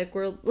Topic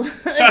were like,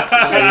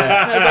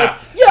 I was like,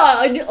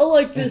 yeah, I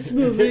like this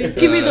movie.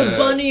 Give me the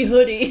bunny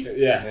hoodie.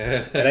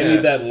 Yeah, and I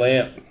need that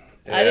lamp.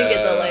 I didn't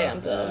get the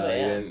lamp though, but I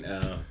yeah.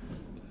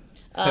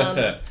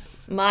 didn't,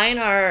 Mine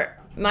are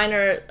Mine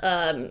are,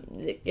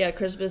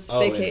 Christmas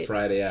Oh, and Vacation.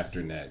 Friday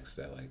After Next.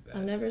 I like that.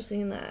 I've never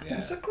seen that. Yeah.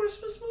 It's a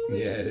Christmas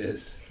movie? Yeah, it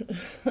is.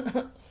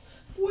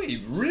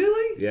 Wait,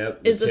 really?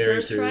 Yep. Is the Terry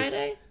first Crews.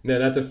 Friday? No,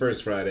 not the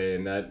first Friday,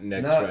 and not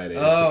next Friday.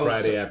 It's oh, the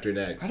Friday so- After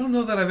Next. I don't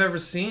know that I've ever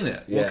seen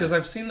it. Well, Yeah. because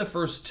I've seen the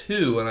first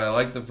two, and I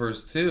like the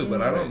first two,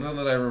 but I don't know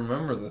that I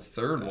remember the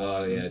third one.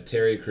 Oh yeah,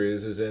 Terry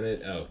Crews is in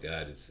it. Oh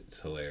god, it's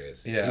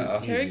hilarious. Yeah.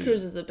 Terry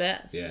Crews is the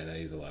best. Yeah, no,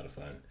 he's a lot of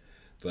fun.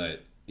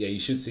 But yeah, you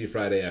should see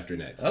Friday After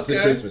Next. It's Okay.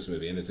 a Christmas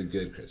movie, and it's a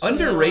good Christmas.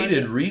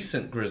 Underrated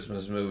recent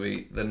Christmas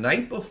movie, The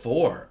Night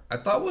Before. I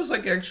thought was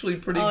like actually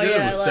pretty Oh, good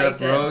yeah, with I Seth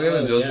liked it. Rogen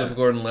and Oh, Joseph yeah.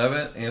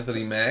 Gordon-Levitt,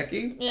 Anthony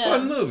Mackie. Yeah.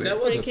 Fun movie. That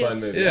was a Pretty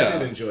fun movie. Yeah. I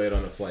did enjoy it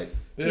on a flight.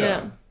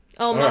 Yeah.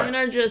 Oh, All mine right.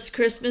 are just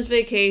Christmas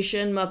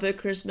Vacation, Muppet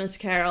Christmas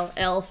Carol,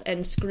 Elf,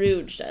 and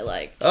Scrooged. I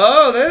liked.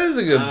 Oh, that is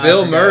a good. I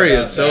Bill forgot Murray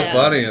about is so that.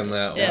 funny in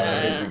that Yeah.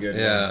 That is a one. good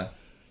Yeah. one.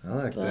 I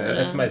like But, that.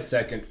 That's my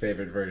second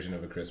favorite version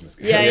of A Christmas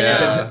Carol.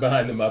 Yeah, I know.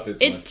 Behind the Muppets.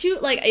 It's too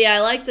I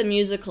like the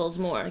musicals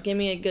more. Give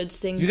me a good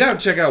sing. You gotta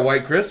check out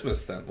White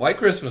Christmas then. White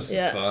Christmas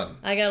Yeah. is fun.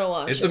 I gotta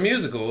watch It's it. a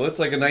musical. It's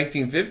like a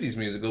 1950s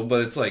musical, but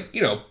it's like,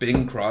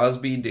 Bing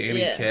Crosby, Danny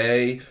Yeah.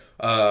 Kaye,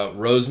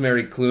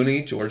 Rosemary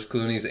Clooney, George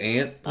Clooney's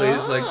aunt,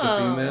 plays like the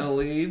Oh. female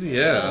lead. I'll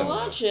Yeah.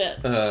 watch it.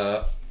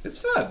 It's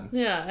fun.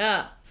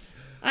 Yeah.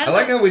 I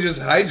like how we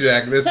just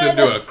hijacked this I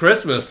into know. a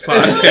Christmas It's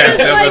podcast like-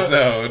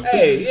 episode.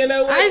 Hey, you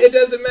know what? It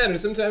doesn't matter.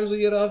 Sometimes we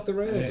get off the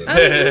rails. with it. I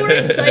was more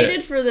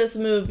excited for this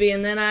movie,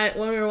 and then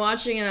when we were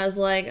watching it, I was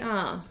like,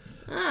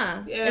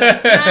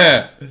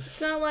 Yeah.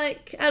 it's not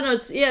like I don't know.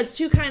 It's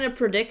too kind of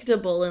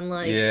predictable and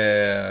like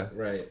Yeah.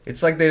 Right.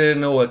 It's like they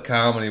didn't know what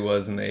comedy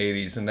was in the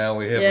 80s, and now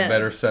we have Yeah. a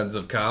better sense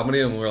of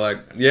comedy, and we're like,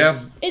 yeah,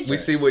 It's- we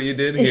see what you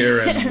did here,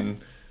 and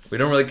we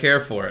don't really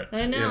care for it.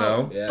 I know. You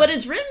know? Yeah. But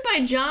it's written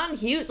by John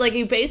Hughes. Like,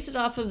 he based it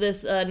off of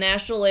this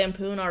National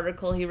Lampoon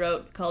article he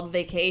wrote called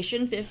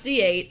Vacation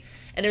 58,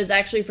 and it was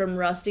actually from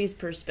Rusty's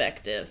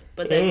perspective.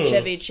 But then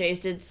Chevy Chase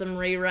did some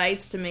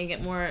rewrites to make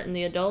it more in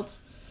the adults.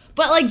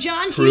 But, like,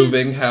 John Hughes...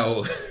 Proving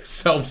how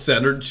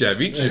self-centered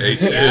Chevy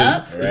Chase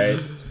Yep. is. Right.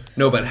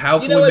 No, but how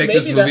can know we what, make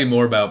this maybe movie that-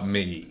 more about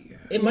me?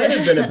 It might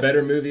have been a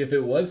better movie if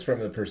it was from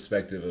the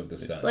perspective of the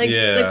son. Like,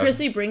 Yeah. the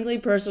Christy Brinkley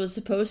person was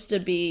supposed to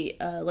be,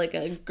 like,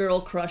 a girl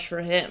crush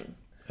for him.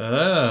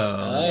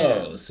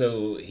 Oh,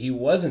 so he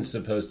wasn't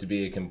supposed to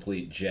be a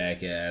complete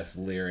jackass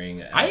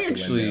leering out I the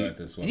actually, window at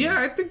this woman. yeah,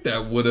 I think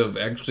that would have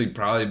actually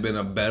probably been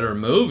a better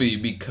movie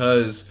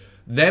because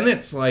then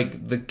it's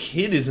like the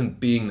kid isn't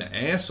being the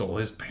asshole.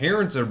 His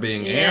parents are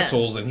being Yeah.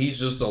 assholes and he's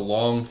just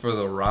along for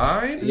the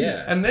ride.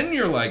 Yeah. And then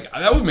you're like,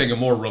 that would make it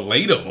more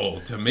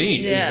relatable to me.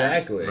 Yeah.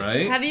 Exactly.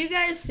 Right? Have you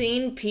guys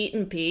seen Pete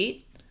and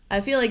Pete? I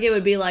feel like it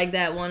would be like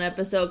that one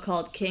episode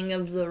called King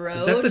of the Road.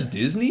 Is that the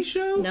Disney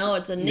show? No,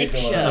 it's a Nick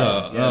Nickelodeon.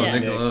 show. Yeah.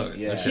 Nickelodeon.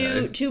 Yeah.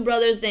 Okay. Two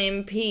brothers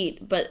named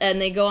Pete,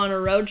 and they go on a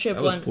road trip.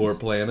 That was one. poor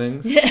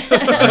planning by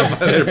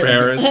their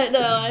parents. I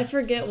know, I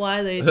forget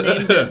why they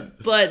named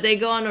it, but they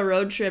go on a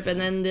road trip, and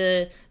then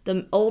the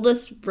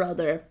oldest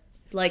brother,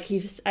 like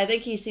I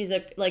think he sees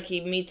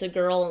he meets a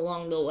girl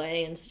along the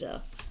way and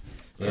stuff.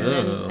 And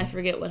then I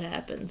forget what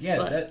happens. Yeah,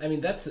 but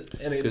that's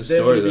Good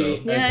story,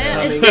 be though. a yeah,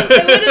 coming-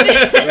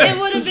 it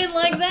would have been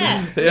like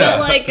that, Yeah. but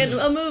like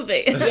a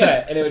movie.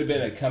 yeah, and it would have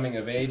been a coming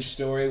of age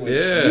story. Which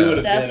Yeah. you would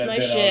have That's been, my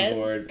been shit. on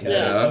board. Kat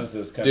Yeah. loves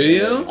those coming Do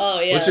you? of age.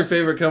 Oh yeah. What's your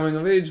favorite coming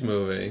of age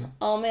movie?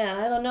 Oh man,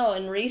 I don't know.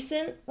 In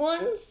recent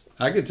ones,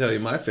 I could tell you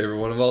my favorite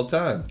one of all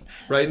time.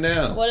 Right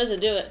now. what does it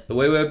do? It. The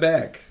Way Way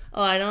Back.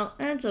 Oh, I don't.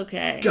 That's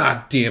okay.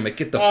 God damn it.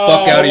 Get the Oh,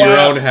 fuck out of your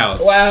wow. own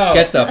house. Wow.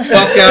 Get the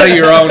fuck out of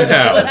your own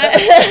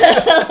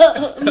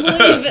house.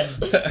 Believe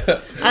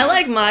it. I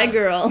like My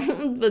Girl,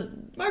 but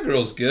My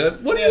Girl's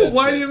good. What do Yeah, you? that's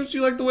Why good. didn't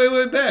you like The Way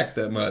Way Back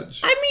that much?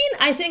 I mean,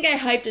 I think I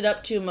hyped it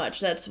up too much.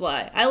 That's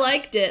why I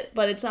liked it,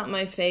 but it's not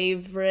my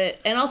favorite.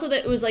 And also,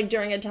 that it was like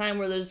during a time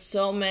where there's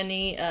so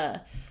many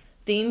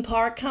theme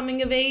park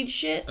coming of age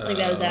shit. Like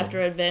that was after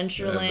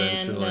Adventureland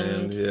and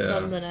Adventureland, yeah.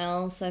 something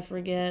else. I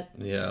forget.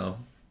 Yeah.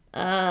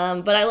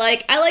 But I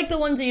like the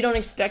ones that you don't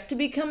expect to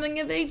be coming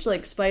of age,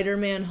 like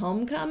Spider-Man: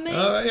 Homecoming.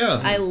 Oh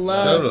yeah. I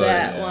love Totally.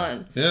 that yeah.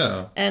 one.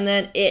 Yeah. And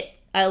then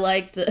I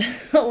like the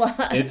a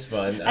lot. It's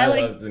fun. I I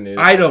like- love the news.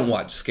 I don't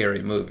watch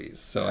scary movies,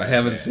 so I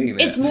haven't seen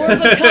it. It's more of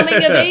a coming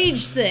of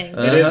age thing. It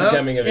is a Uh-huh.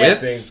 coming of Yeah. age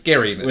thing.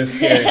 Scariness. With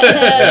scary stuff.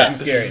 There's some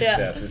scary Yeah.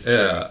 stuff. It's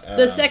Yeah. true.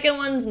 The second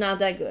one's not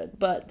that good,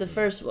 but the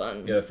first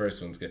one, Yeah, the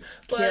first one's good.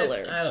 But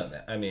Killer. I don't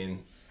know. I mean,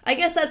 I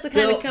guess that's the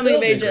kind of coming Bill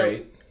of age. did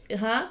great.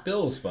 Huh?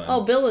 Bill was fun.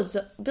 Oh, Bill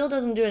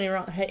doesn't do any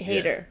wrong.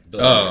 Hater.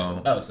 Bill Oh.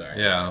 Hader. Oh, sorry.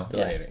 Yeah.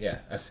 Bill Yeah. Hader. Yeah.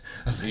 I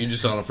was You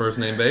just on a first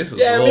name basis.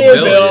 yeah, Little me and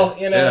Billy. Bill,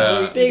 you know.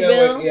 Yeah. we Big go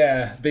Bill? with-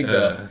 yeah, Big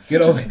Bill.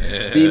 Good old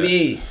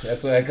BB.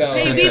 That's what I call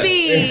him. Hey,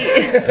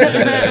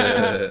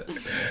 BB.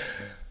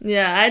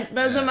 Yeah,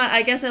 those are my.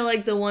 I guess I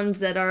like the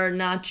ones that are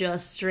not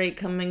just straight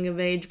coming of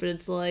age, but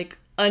it's like,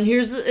 and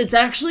it's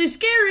actually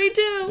scary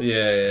too.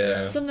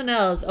 Yeah. Something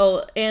else.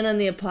 Oh, Anna and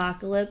the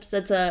Apocalypse.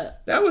 That's a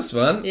That was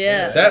fun.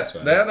 Yeah. that's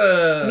fun.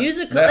 That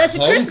Musical- that that's a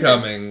Christmas.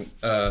 Homecoming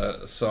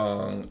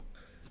song.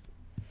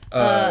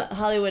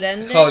 Hollywood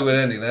Ending. Hollywood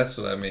Ending, that's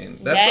what I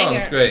mean. That Banger.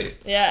 song's great.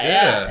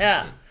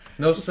 Yeah.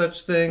 No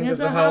such thing as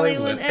a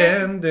Hollywood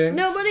ending.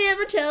 Nobody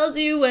ever tells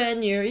you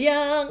when you're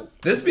young.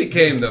 This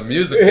became the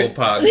musical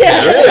podcast.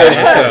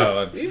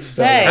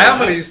 Hey. How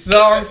many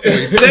songs can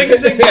we sing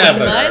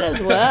together? Might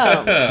as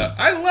well.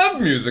 I love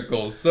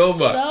musicals so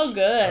much. So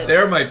good.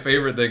 They're my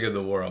favorite thing in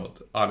the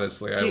world.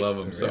 Honestly, I love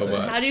them so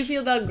much. How do you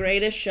feel about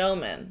Greatest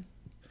Showman?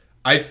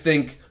 I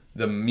think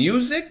the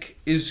music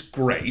is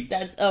great.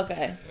 That's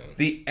okay.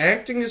 The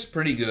acting is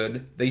pretty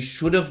good. They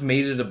should have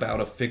made it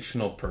about a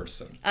fictional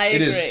person. I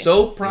agree. It is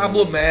so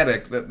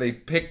problematic that they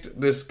picked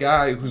this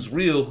guy who's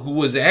real, who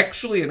was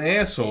actually an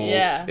asshole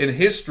in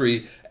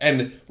history,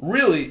 and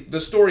really, the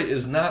story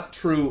is not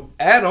true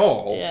at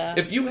all. Yeah.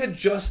 If you had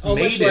just much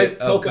made like it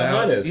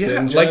Pocahontas about...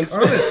 and like,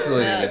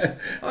 John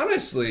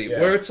honestly,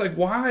 where it's like,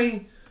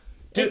 why...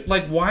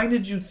 why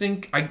did you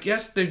think... I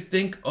guess they'd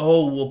think,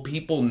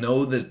 people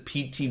know that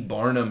P.T.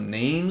 Barnum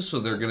name,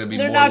 so they're going to be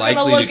more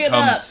likely to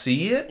come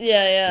see it?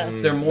 Yeah.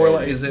 They're more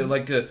like... Is it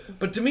like a...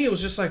 But to me, it was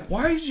just like,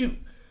 why did you...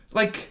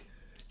 Like,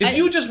 if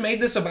you just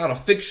made this about a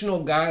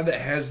fictional guy that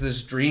has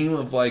this dream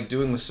of, like,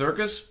 doing the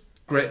circus,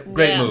 great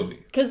movie.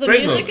 Because the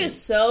music is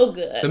so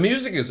good. The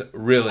music is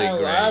really great. I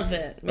love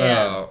it.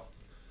 Yeah.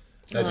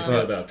 How'd you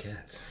feel about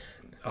Cats?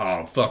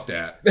 Oh, fuck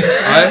that!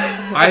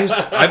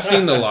 I've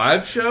seen the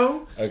live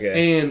show,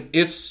 and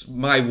it's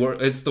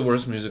it's the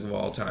worst music of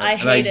all time. I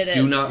hated it. I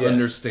do not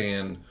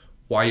understand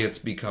why it's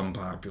become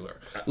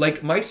popular.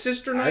 Like, my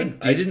sister and I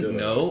didn't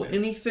know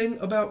anything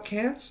about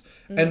Cats,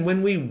 and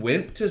when we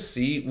went to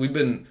see,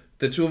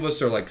 the two of us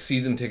are like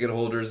season ticket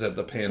holders at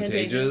the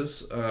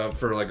Pantages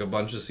for like a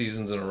bunch of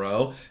seasons in a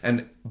row,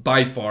 and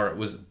by far it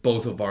was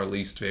both of our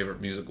least favorite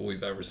musical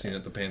we've ever seen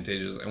at the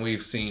Pantages, and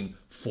we've seen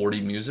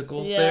 40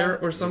 musicals there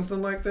or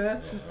something like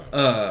that.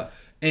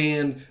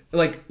 And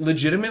like,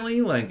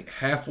 legitimately, like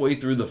halfway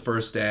through the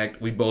first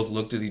act, we both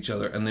looked at each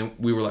other and then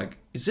we were like,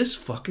 is this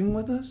fucking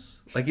with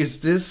us? Like, is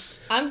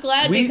this... I'm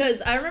glad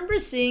because I remember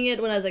seeing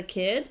it when I was a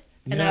kid,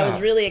 and I was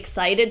really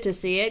excited to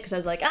see it because I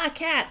was like,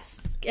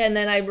 Cats. And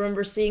then I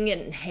remember seeing it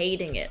and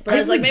hating it. But I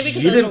was like, maybe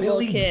because I was a little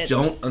kid. I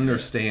don't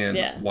understand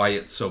why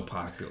it's so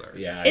popular.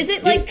 Yeah. Is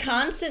it like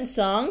constant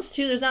songs,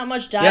 too? There's not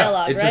much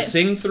dialogue, right? It's a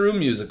sing-through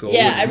musical,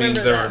 which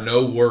means there are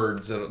no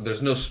words.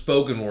 There's no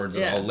spoken words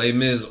at all. Les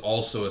Mis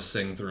also a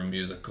sing-through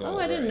musical. Oh,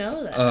 I didn't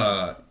know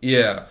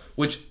that.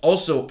 Which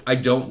also I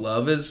don't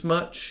love as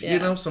much. You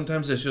know,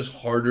 sometimes it's just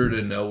harder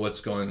to know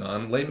what's going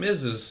on. Les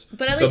Mis is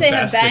but at least they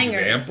have bangers.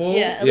 Example.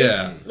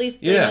 At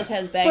least Les Mis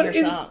has banger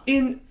songs.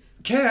 In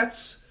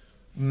Cats...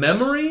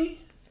 Memory,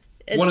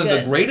 one of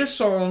the greatest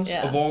songs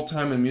of all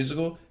time in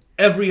musical.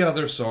 Every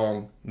other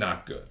song,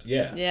 not good.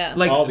 Yeah.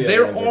 Like,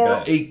 there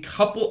are a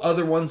couple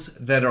other ones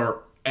that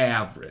are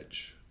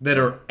average.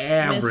 Mr.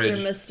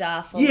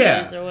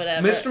 Mistopheles or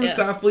whatever. Mr.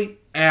 Mistopheles,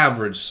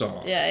 average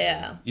song.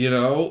 Yeah. You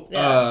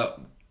know?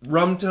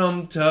 Rum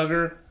Tum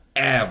Tugger,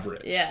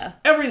 average. Yeah.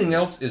 Everything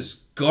else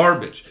is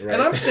garbage. Right.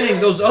 And I'm saying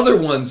those other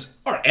ones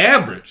are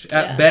average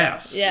at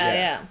best.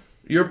 Yeah.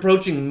 You're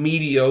approaching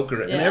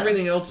mediocre, and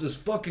everything else is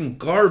fucking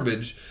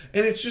garbage.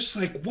 And it's just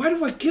like, why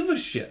do I give a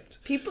shit?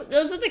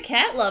 Those are the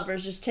cat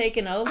lovers just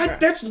taking over.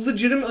 That's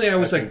legitimately, I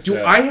was like,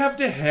 do I have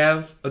to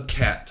have a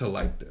cat to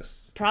like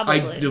this?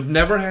 Probably. I've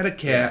never had a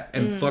cat,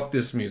 and fuck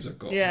this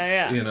musical.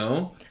 Yeah. You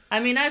know? I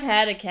mean, I've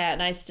had a cat,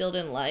 and I still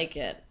didn't like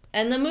it.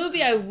 And the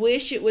movie, I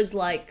wish it was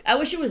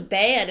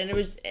bad, and it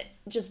was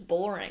just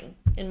boring,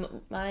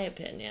 in my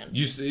opinion.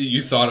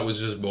 You thought it was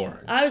just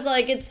boring. I was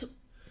like, it's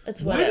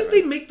whatever. Why did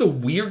they make the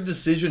weird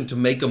decision to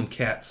make them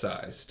cat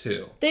size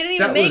too? They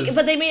didn't even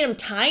but they made them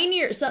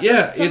tinier. Some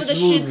it's of the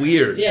shit's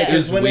weird. Yeah,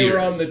 because when weird. they were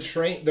on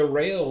the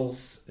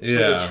rails for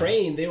the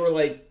train, they were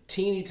like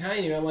teeny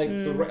tiny. You know, like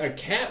a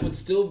cat would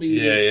still be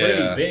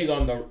pretty big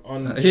on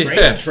the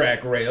train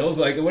track rails.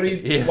 Like, what are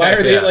you? Why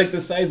are they like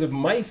the size of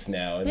mice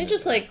now? They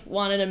just like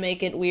wanted to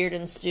make it weird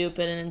and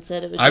stupid, and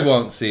instead it was. I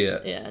won't see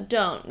it. Yeah,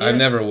 don't. I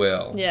never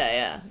will.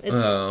 Yeah.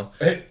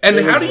 And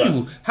how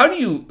do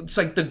you? It's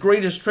like the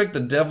greatest trick the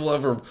devil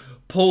ever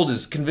pulled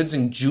is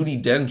convincing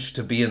Judi Dench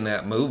to be in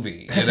that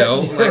movie. You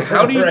know, like,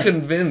 how do you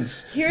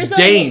convince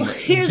Dame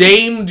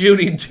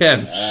Judi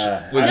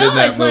Dench was in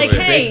that it's movie? Like,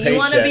 hey, you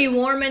want to be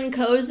warm and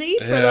cozy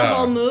for the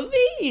whole movie?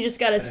 You just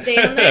got to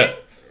stand there,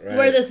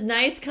 wear this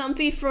nice,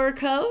 comfy fur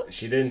coat.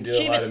 She didn't do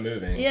a lot of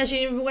moving. Yeah, she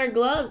didn't even wear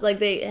gloves. Like,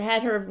 they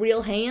had her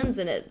real hands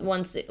in it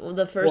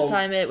the first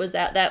time it was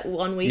at that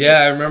 1 week. Yeah,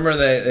 I remember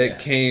that it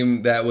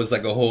came. That was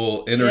like a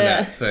whole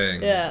internet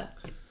thing. Yeah.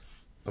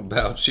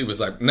 She was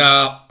like,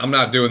 nah, I'm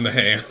not doing the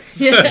hands.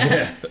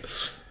 Yeah.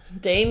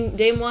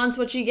 Dame wants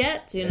what she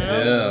gets, you know?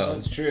 Yeah.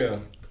 That's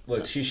true.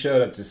 Look, she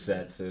showed up to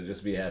set, so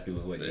just be happy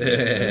with what you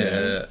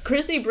did.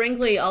 Chrissy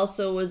Brinkley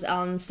also was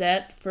on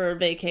set for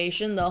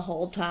Vacation the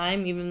whole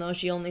time, even though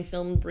she only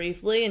filmed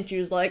briefly, and she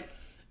was like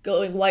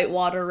going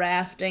whitewater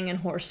rafting and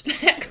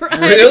horseback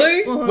riding.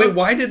 Really? Uh-huh. Wait,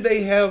 why did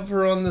they have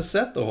her on the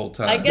set the whole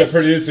time? I guess the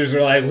producers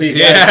were like, we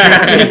got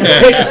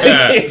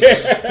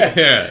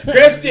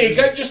Christy. Christy,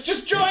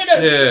 just join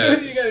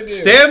Yes. You gotta do.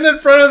 Stand in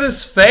front of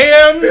this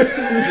fan.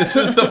 This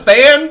is the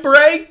fan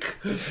break.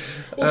 Well,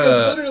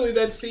 because literally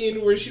that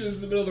scene where she was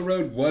in the middle of the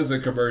road was a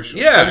commercial.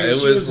 Yeah, I mean,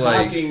 it was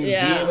like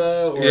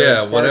Zima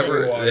or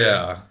whatever. water.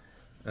 Yeah,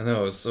 I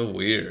know, it was so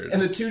weird.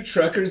 And the two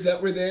truckers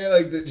that were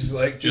there,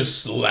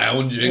 just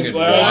lounging and lounging.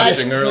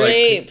 watching her.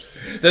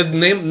 Creeps. Like, the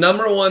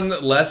number one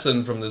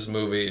lesson from this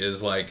movie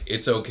is like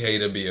it's okay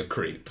to be a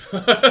creep.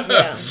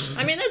 Yeah,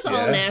 I mean that's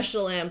all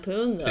National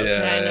Lampoon though,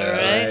 kind of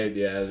right?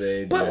 Yeah,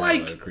 they. But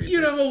like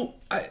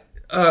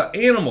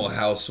Animal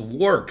House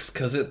works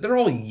because they're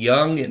all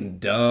young and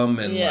dumb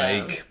and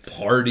like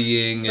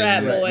partying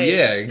Frat and boys.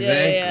 yeah,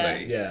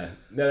 exactly. Yeah,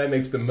 no, that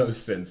makes the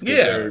most sense.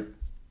 Yeah, they're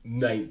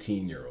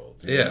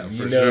 19-year-olds. Yeah, for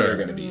sure. they're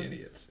going to be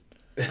idiots.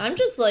 I'm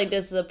just like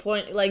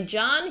disappointed. Like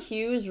John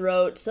Hughes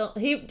wrote, so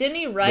didn't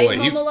he write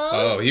Home Alone?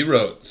 Oh, he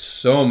wrote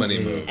so many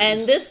movies.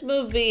 And this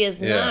movie is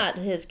not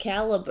his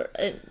caliber.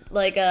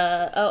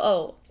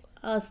 The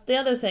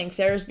other thing,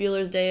 Ferris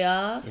Bueller's Day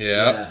Off.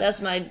 Yeah,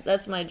 that's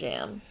my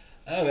jam.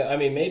 I don't know. I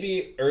mean,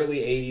 maybe early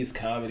 '80s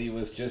comedy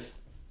was just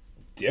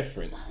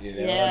different. You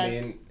know, Yeah, I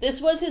mean,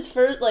 this was his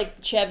first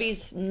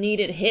Chevy's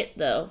needed hit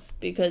though,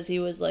 because he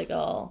was like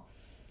all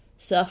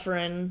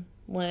suffering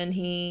when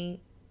he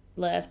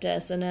left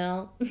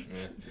SNL.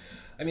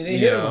 I mean, they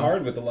hit him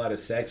hard with a lot of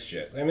sex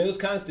jokes. I mean, it was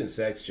constant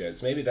sex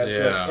jokes. Maybe that's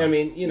what... I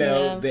mean, the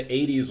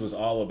 80s was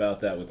all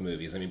about that with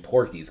movies. I mean,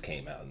 Porky's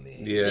came out in the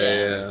 80s.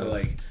 Yeah. So,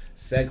 like,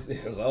 sex...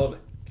 It was all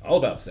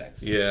about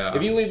sex. Yeah.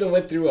 If you even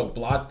went through a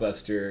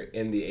Blockbuster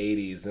in the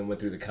 80s and went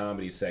through the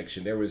comedy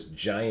section, there was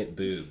giant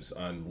boobs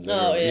on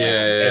literally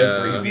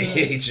every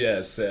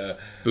VHS. So.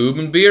 Boob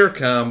and beer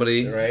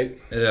comedy. Right?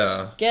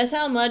 Yeah. Guess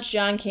how much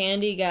John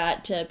Candy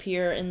got to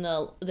appear in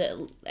the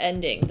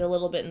ending, the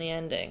little bit in the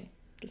ending.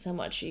 Guess how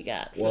much he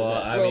got for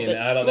I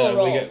don't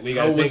know. We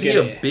got was he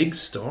a big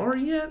star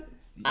yet?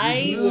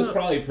 He was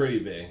probably pretty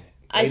big.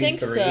 I think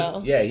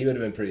so. Yeah, he would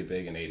have been pretty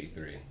big in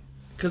 83.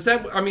 Because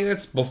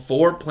it's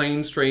before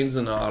Planes, Trains,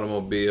 and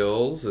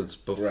Automobiles. It's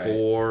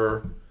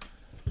before...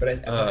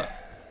 Right. But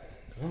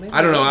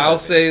I don't know. I'll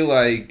say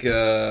like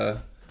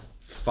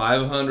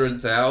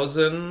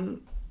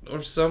 500,000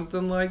 or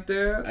something like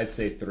that. I'd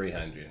say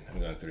 300. I'm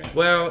going 300.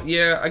 Well,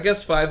 yeah, I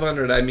guess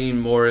 500. I mean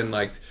more in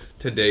like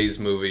today's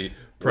movie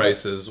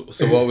prices.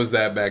 So what was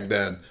that back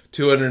then?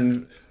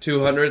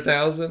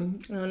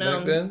 200,000? Oh no.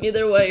 Back then?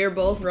 Either way, you're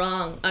both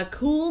wrong. A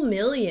cool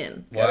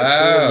million.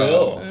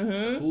 Wow.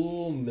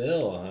 Cool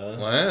mill, huh?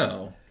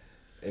 Wow.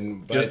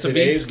 And just to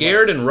be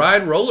scared and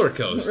ride roller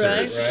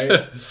coasters.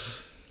 Right?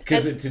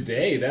 Because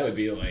today, that would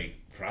be like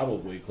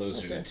probably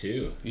closer to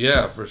 2.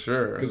 Yeah, for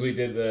sure. Because we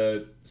did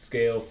the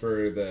scale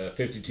for the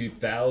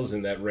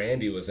 52,000 that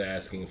Randy was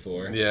asking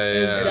for. Yeah.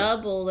 It was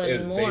double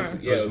and more.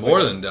 It was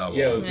more than double.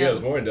 Yeah, it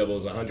was more than double. It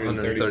was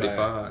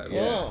 135.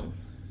 Yeah.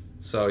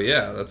 So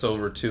yeah, that's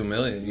over 2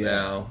 million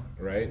now.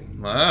 Right?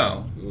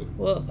 Wow.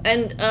 Well,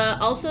 and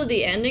also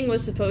the ending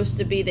was supposed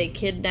to be they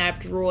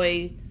kidnapped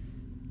Roy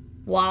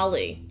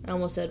Wally. I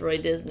almost said Roy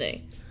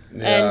Disney.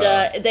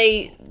 Yeah. And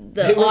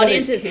the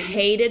audiences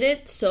hated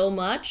it so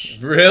much.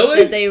 Really?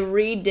 That they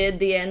redid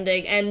the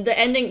ending. And the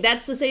ending,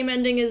 that's the same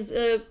ending as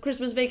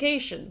Christmas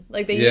Vacation.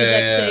 Like, they used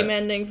that same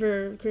ending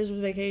for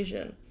Christmas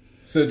Vacation.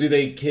 So do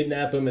they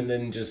kidnap him and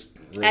then just...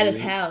 At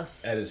his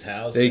house. At his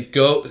house? They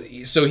go...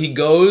 So he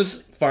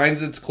goes,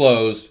 finds it's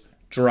closed,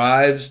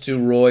 drives to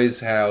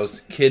Roy's house,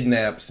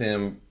 kidnaps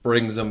him,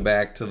 brings him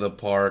back to the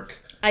park...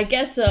 I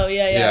guess so,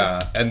 yeah.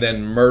 And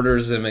then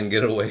murders him and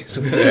get away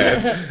with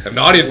that. And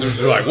the audience was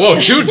like,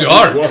 whoa, too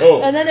dark.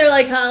 Whoa. And then they're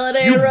like,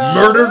 Holiday You Row.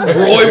 murdered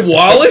Roy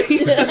Wally?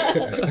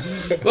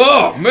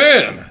 Oh,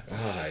 man.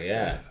 Ah,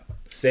 yeah.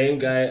 Same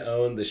guy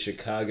owned the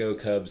Chicago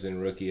Cubs in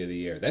Rookie of the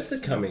Year. That's a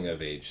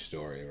coming-of-age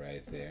story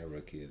right there,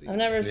 Rookie of the Year. I've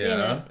never seen it.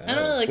 I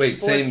don't really like Wait,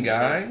 sports same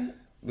guy?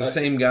 The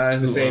same guy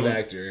who The same owned...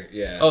 actor,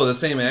 yeah. Oh, the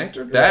same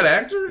actor? That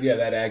actor? Yeah,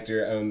 that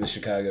actor owned the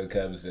Chicago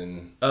Cubs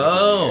in...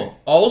 Oh,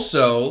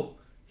 also...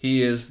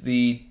 He is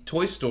the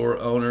toy store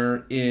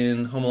owner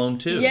in Home Alone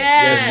 2.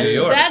 Yes, New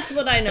York. that's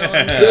what I know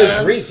him Good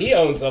from. grief, he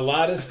owns a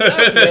lot of stuff,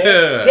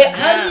 man. Yeah,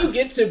 how do you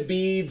get to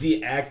be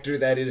the actor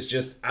that is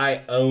just,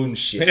 I own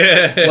shit?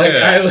 Like,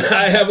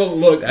 I have a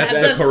look. That's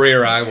the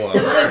career I want.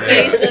 The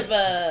face of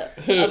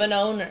an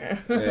owner.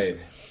 Right.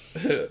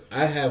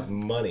 I have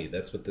money.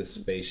 That's what this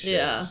face shows.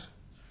 Yeah.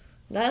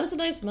 That was a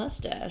nice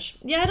mustache.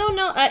 Yeah, I don't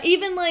know.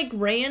 Even like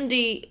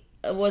Randy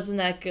wasn't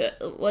that good.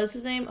 What's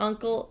his name?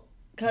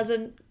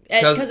 Cousin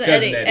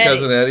Eddie.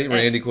 Cousin Eddie,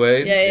 Randy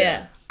Quaid.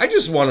 Yeah. I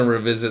just want to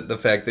revisit the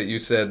fact that you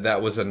said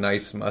that was a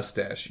nice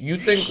mustache. You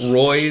think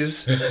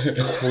Roy's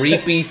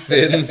creepy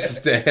thin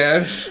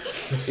stash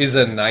is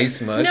a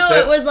nice mustache? No,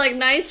 it was like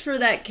nice for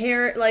that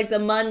carrot, like the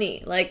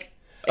money. Like,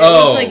 it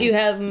looks like you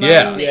have money.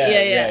 Yeah.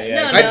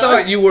 No. I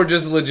thought you were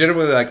just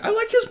legitimately like, I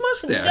like his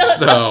mustache,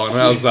 though. And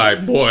I was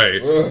like,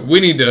 boy, we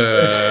need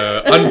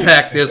to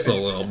unpack this a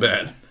little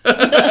bit.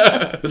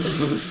 I'm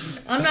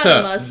not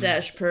a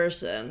mustache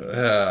person.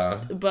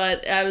 Yeah.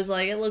 But I was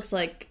like, it looks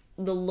like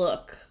the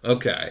look.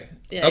 Okay.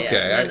 Yeah,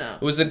 okay. Yeah,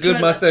 it was a good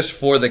mustache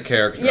for the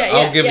character.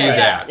 I'll give you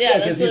that. Yeah,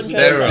 because he's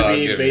supposed to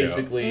be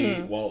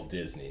basically Walt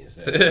Disney.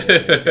 So he's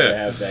gonna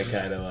have that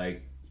kind of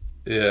like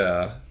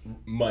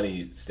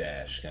money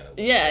stash kind of.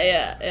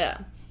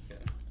 Yeah.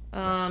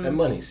 A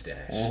money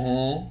stash.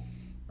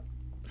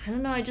 I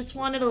don't know. I just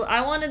wanted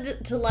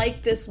to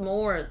like this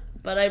more,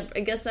 but I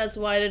guess that's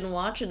why I didn't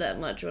watch it that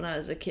much when I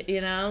was a kid.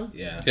 You know?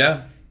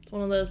 Yeah. It's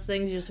one of those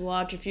things you just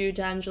watch a few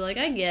times. You're like,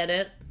 I get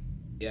it.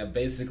 Yeah,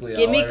 basically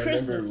Give all me I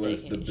Christmas remember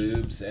was vacation. the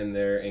boobs and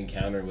their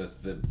encounter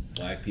with the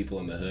black people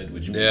in the hood,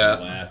 which made me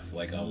laugh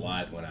like a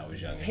lot when I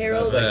was younger. I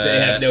was like,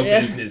 they have no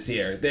business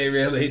here. They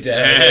really don't.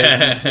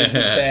 This is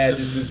bad.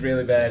 This is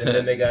really bad. And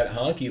then they got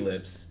honky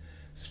lips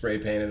spray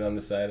painted on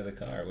the side of the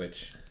car,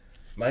 which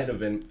might have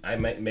been.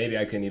 Maybe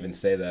I couldn't even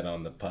say that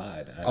on the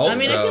pod. I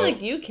mean, I feel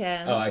like you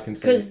can. Oh, I can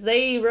say because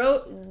they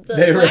wrote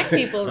black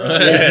people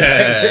wrote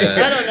it.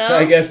 I don't know.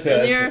 I guess so.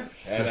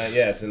 And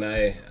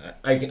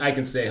I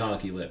can say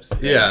honky lips.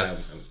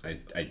 Yes,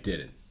 I did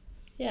it.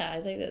 Yeah,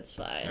 I think that's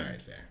fine. All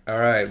right, fair. All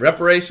right,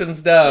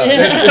 reparations done.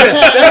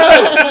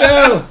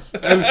 No,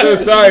 I'm so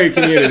sorry,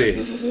 community.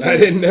 I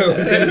didn't know it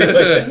was going to be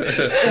like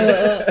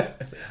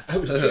that. I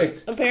was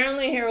tricked.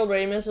 Apparently, Harold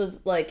Ramis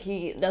was like,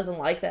 he doesn't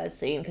like that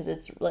scene because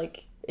it's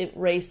like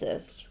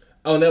racist.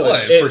 Oh no,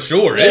 for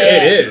sure it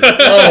is.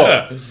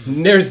 Oh,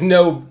 there's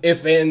no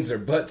ifs, ands, or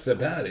buts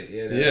about it.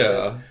 You know?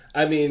 Yeah,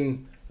 I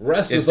mean,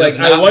 Russ was like,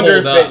 I wonder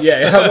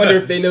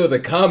if they know the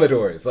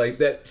Commodores, like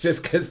that,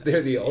 just because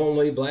they're the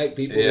only black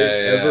people they've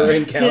ever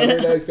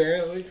encountered,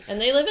 apparently.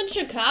 And they live in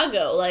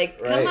Chicago. Like,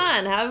 come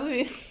on, how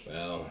we?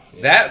 Well,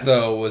 that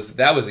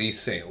was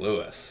East St.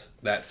 Louis.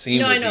 That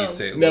scene was East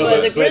St. Louis.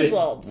 No, the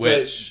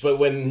Griswolds. But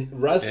when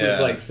Russ was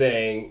like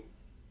saying,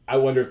 I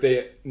wonder if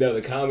they know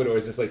the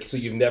Commodores, it's like, so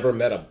you've never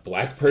met a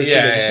black person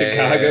in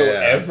Chicago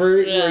ever?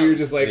 Where you're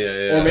just like,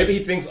 or maybe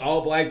he thinks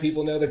all black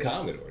people know the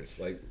Commodores.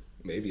 Like,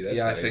 maybe that's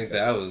I think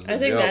that was the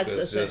joke. That's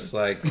it's the just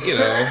like,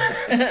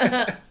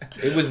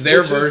 it was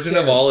their version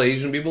of all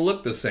Asian people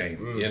look the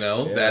same,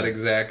 that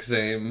exact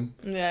same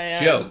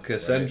joke,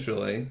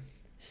 essentially. Right.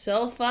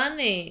 So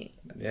funny.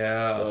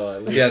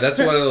 Yeah. That's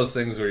one of those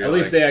things where you're at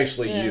least they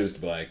actually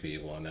used black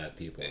people and not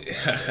people.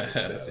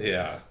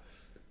 Yeah.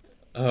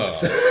 Oh.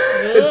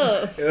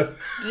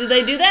 Did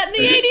they do that in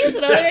the 80s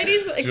and other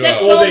 80s? Except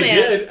Soul Man.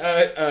 They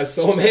did.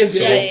 Soul Man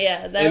did.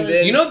 Yeah. That and was.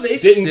 Then, they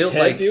didn't still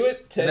Ted do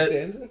it? Ted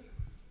Danson?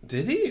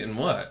 Did he? In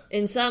what?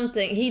 In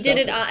something. He did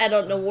it at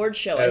an award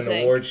show, I think. At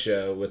an award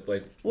show with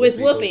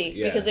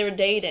Whoopi, because they were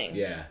dating.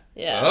 Yeah.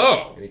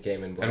 Oh. And he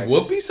came in black. And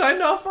Whoopi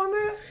signed off on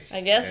that?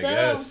 I guess so.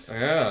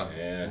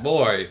 Yeah.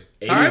 Boy.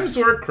 80s, times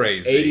were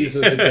crazy. 80s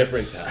was a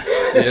different time.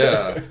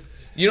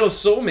 Yeah.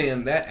 Soul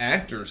Man, that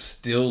actor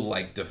still,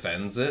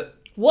 defends it.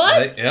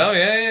 What? You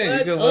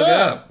can look it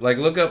up.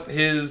 Look up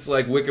his,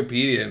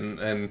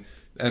 Wikipedia,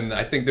 and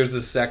I think there's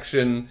a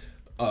section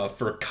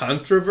for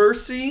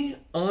controversy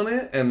on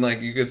it, and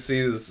you could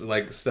see this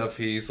stuff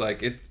he's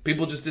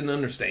people just didn't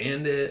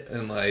understand it,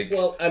 and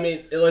well, I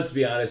mean, let's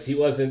be honest, he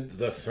wasn't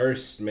the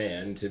first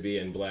man to be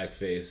in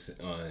blackface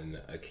on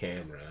a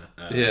camera.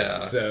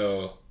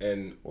 So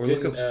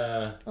look up.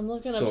 I'm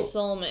looking up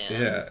Soul Man.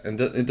 Yeah, and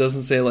it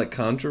doesn't say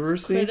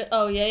controversy.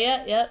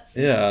 Yeah.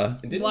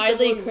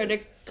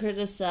 Widely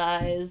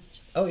criticized.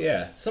 Oh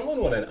yeah,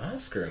 someone won an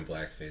Oscar in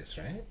blackface,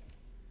 right?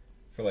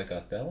 For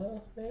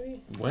Othello,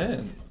 maybe?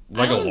 When?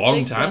 A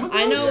long time ago?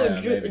 I know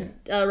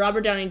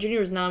Robert Downey Jr.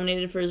 was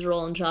nominated for his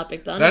role in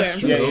Tropic Thunder. That's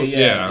true.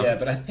 Yeah,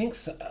 but I think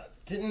so,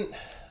 didn't...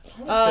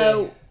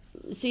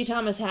 C.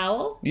 Thomas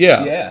Howell?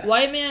 Yeah.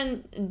 White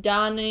man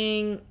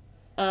donning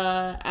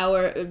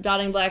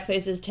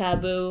blackface is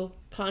taboo.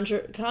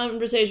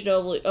 Conversation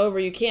over.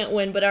 You can't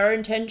win, but our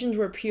intentions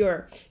were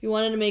pure. We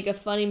wanted to make a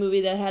funny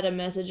movie that had a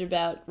message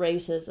about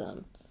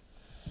racism.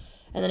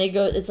 And then he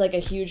goes, it's a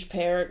huge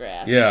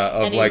paragraph. Yeah,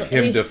 of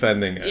him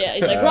defending it. Yeah,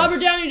 he's like, Robert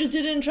Downey just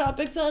did it in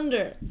Tropic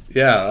Thunder.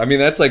 Yeah, I mean,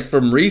 that's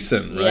from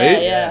recent,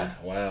 right? Yeah.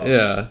 Wow.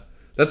 Yeah.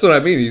 That's what I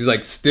mean. He's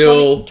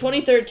still...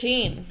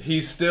 2013. He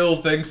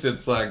still thinks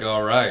it's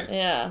all right.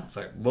 Yeah. It's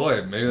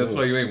boy, maybe that's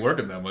why you ain't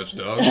working that much,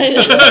 dog.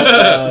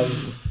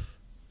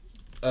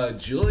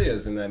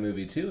 Julia's in that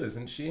movie too,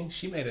 isn't she?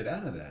 She made it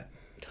out of that.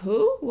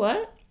 Who?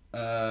 What?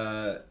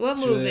 What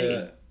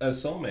movie?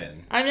 Soul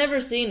Man. I've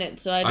never seen it,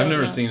 so I don't I've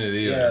never know. seen it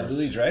either. Yeah,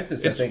 Louis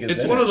Dreyfus, I think, is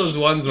it's in one it. of those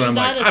ones where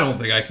I don't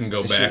think I can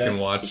go back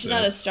and watch She's this.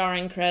 not a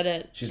starring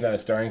credit. She's not a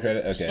starring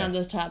credit? Okay. She's not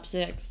the top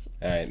 6.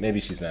 All right, maybe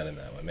she's not in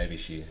that one. Maybe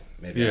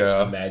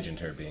I imagined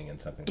her being in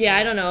something. Yeah,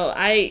 I don't know.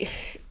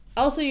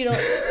 Also, you don't...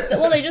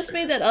 Well, they just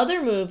made that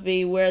other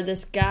movie where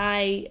this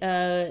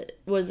guy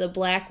was a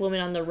black woman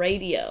on the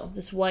radio.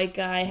 This white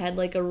guy had,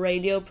 a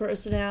radio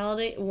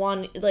personality.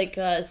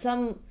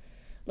 Some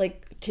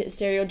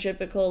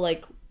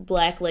stereotypical,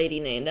 black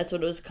lady name. That's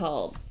what it was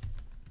called.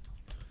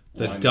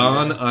 The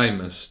Don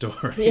Imus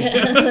story.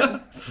 Yeah.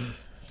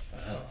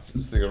 Wow.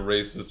 Just a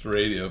racist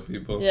radio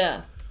people.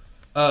 Yeah.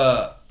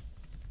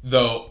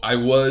 Though I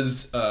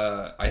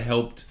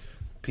helped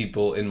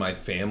people in my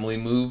family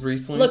move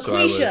recently.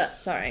 LaQuisha.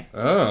 Sorry.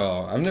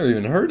 Oh, I've never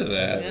even heard of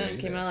that. Yeah, it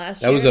came out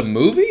last year. That was a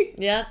movie?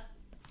 Yeah.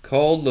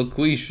 Called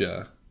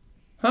LaQuisha.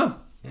 Huh.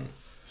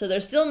 So they're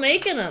still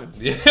making them.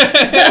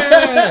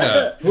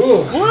 Yeah.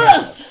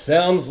 Woof!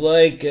 Sounds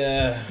like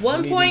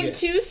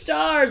 1.2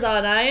 stars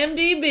on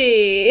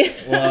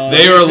IMDb. Well,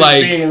 they were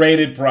like being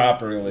rated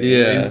properly.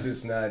 Yeah.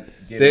 It's not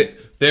getting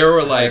they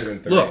were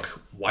like, look,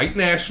 white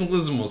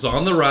nationalism was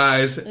on the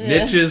rise. Yeah.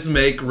 Niches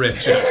make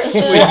riches.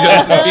 We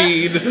just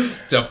need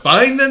to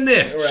find a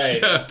niche.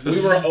 Right.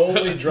 We were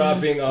only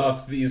dropping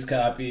off these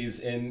copies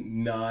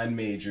in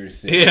non-major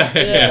cities.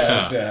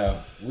 Yeah. So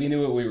we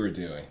knew what we were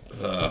doing.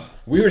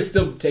 We were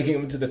still taking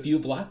them to the few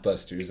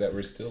blockbusters that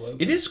were still open.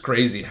 It is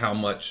crazy how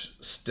much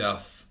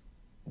stuff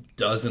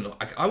doesn't...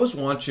 I was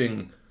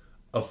watching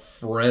a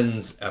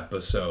Friends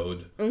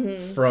episode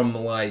from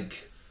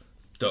like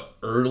the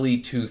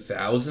early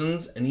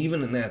 2000s, and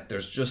even in that,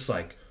 there's just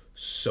like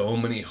so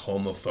many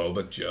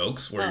homophobic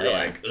jokes where you're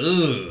like,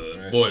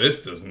 ugh, boy,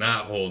 this does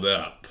not hold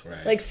up.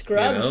 Right. Like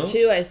Scrubs,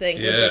 too, I think,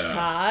 with the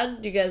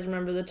Todd. Do you guys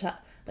remember the Todd?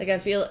 Like, I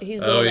feel he's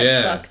the one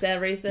that fucks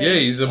everything. Yeah,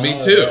 he's a Me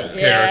Too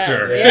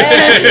character.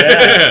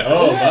 Yeah.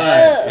 Oh,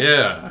 my.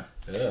 Yeah.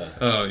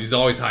 Oh, he's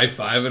always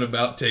high-fiving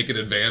about taking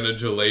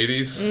advantage of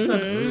ladies.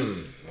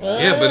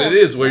 Yeah, but it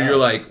is where you're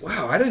like,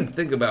 wow, I didn't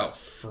think about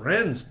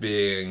Friends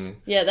being...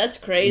 Yeah, that's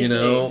crazy. You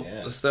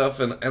know, stuff.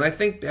 And I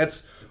think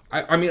that's...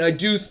 I mean, I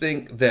do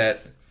think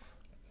that,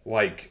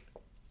 like...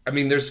 I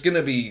mean, there's going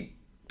to be...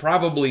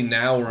 Probably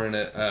now we're in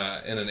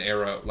an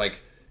era, like...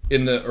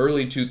 In the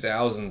early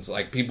 2000s,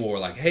 like, people were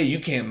like, hey, you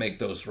can't make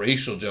those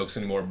racial jokes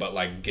anymore, but,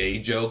 like, gay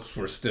jokes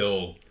were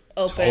still...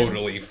 Open.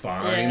 Totally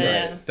fine.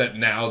 Yeah. That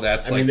now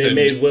that's I mean, they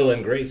made Will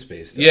and Grace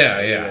based on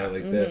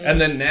like this.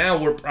 And then now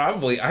we're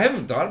probably, I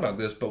haven't thought about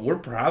this, but we're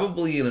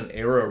probably in an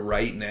era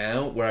right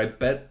now where I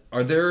bet,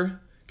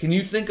 can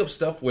you think of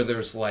stuff where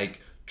there's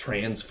like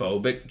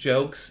transphobic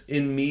jokes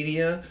in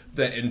media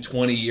that in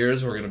 20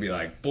 years we're going to be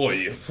like,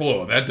 boy,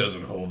 whoa, that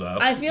doesn't hold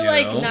up. I feel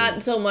like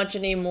not so much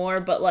anymore,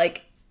 but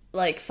like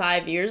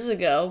 5 years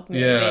ago,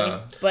 maybe.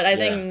 Yeah. But I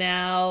think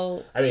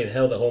now... I mean,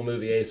 hell, the whole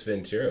movie Ace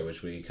Ventura,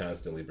 which we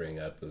constantly bring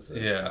up, was a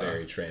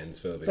very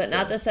transphobic But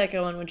not the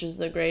second one, which is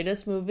the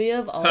greatest movie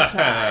of all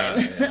time.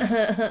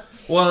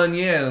 Well,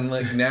 and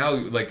like now,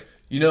 like,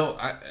 you know,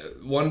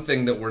 one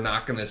thing that we're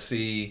not going to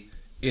see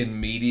in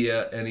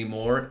media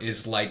anymore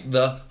is like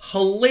the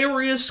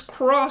hilarious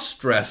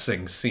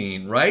cross-dressing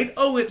scene, right?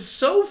 Oh, it's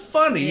so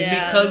funny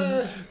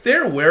because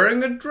they're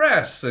wearing a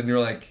dress, and you're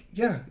like,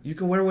 yeah, you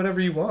can wear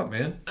whatever you want,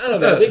 man. I don't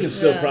know. They could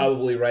still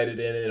probably write it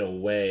in a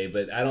way,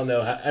 but I don't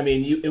know how. I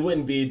mean, it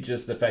wouldn't be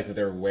just the fact that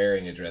they're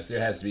wearing a dress. There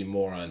has to be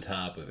more on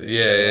top of it.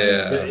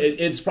 Yeah. But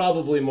it's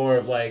probably more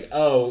of like,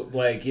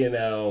 you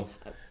know,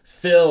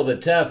 Phil, the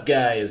tough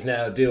guy, is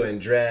now doing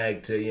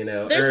drag to,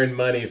 earn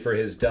money for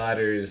his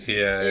daughter's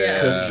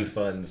cookie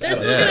funds. They're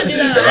still going to do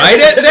that. Write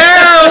it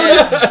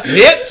down!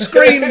 Hit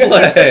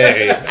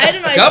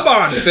screenplay! Come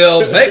on,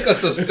 Phil, make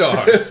us a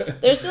star.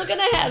 They're still going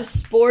to have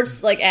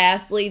sports, like,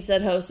 athletes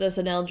that host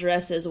SNL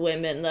dress as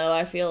women, though,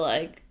 I feel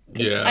like.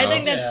 Yeah. I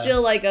think that's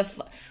still, like,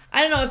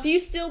 I don't know, if you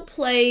still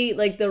play,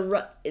 like,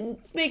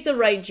 make the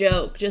right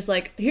joke, just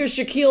like, here's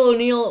Shaquille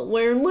O'Neal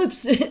wearing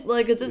lipstick,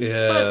 like, it's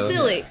fun,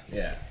 silly.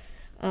 Yeah.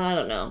 I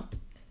don't know.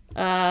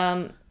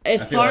 I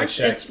feel like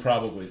Shaq's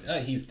probably...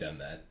 he's done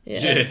that.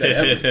 Yeah. Shaq's done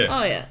everything.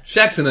 Oh, yeah.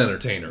 Shaq's an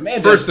entertainer,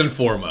 first and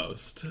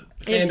foremost.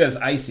 Man does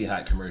Icy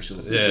Hot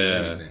commercials.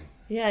 Yeah,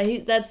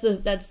 that's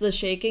the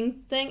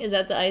shaking thing. Is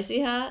that the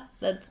Icy Hot?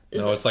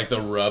 It's like the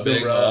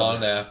rubbing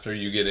on after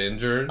you get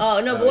injured.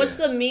 Oh, no, but what's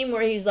the meme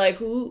where he's like...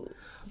 Ooh,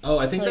 oh,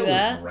 I think that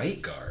was Right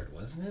Guard,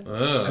 wasn't it?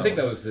 Oh. I think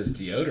that was this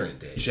deodorant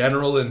day.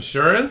 General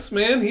Insurance,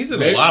 man? He's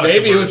in a lot of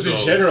commercials. Maybe it was the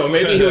General.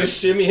 Maybe he was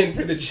shimmying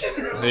for the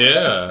General.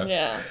 Yeah.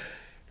 Yeah.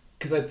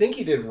 Because I think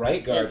he did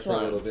Right Guard for a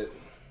little bit.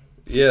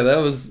 Yeah,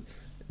 that's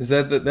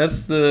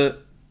the...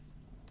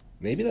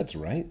 Maybe that's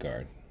Right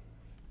Guard.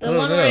 The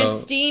one where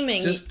he's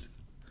steaming.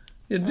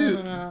 You do. I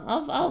don't know.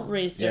 I'll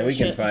research it. Yeah, we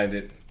can find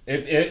it.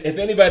 If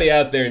anybody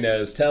out there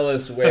knows, tell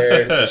us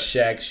where the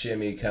Shaq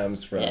shimmy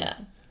comes from. Yeah.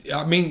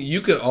 I mean,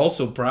 you could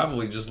also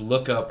probably just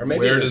look up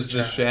where does the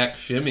Shaq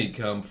shimmy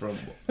come from.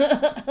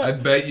 I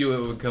bet you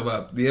it would come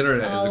up. The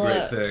internet is a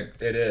great thing.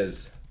 It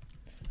is.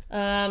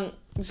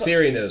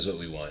 Siri knows what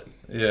we want.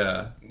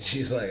 Yeah.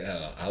 She's like,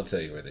 oh, I'll tell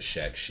you where the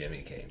Shaq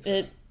shimmy came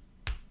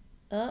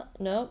from.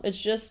 No,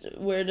 it's just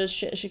where does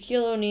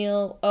Shaquille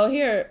O'Neal... Oh,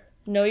 here.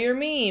 Know your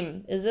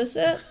meme. Is this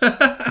it?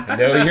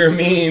 Know your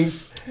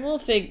memes. We'll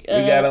figure...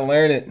 we gotta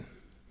learn it.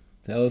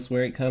 Tell us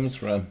where it comes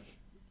from.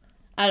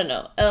 I don't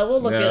know.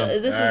 We'll look at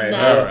it.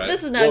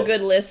 This is not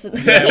good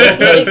listening. Yeah, we'll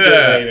post it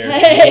later.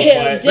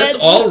 Hey, let's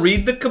all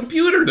read the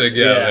computer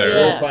together. Yeah,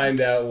 we'll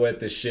find out what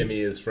the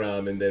shimmy is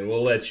from, and then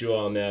we'll let you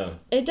all know.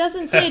 It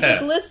doesn't say. It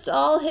just lists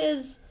all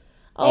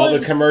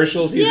the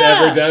commercials he's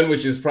ever done,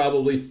 which is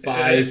probably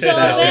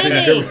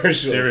 5,000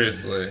 commercials.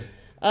 Seriously.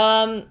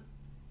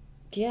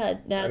 Yeah,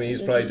 I mean,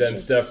 he's probably done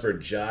stuff for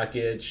jock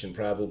itch and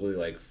probably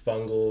like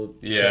fungal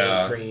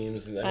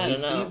creams. And I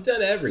don't know. He's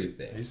done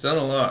everything. He's done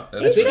a lot.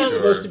 I think he's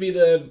supposed to be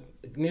the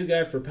new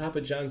guy for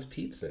Papa John's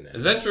Pizza now.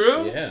 Is that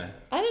true? Yeah.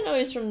 I didn't know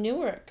he's from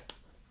Newark.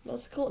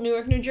 That's cool.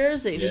 Newark, New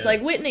Jersey. Just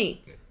like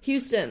Whitney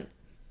Houston.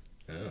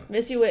 Oh.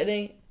 Miss you,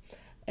 Whitney.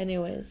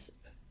 Anyways.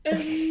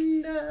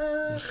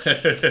 I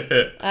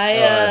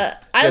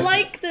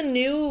like the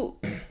new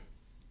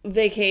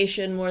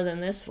Vacation more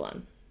than this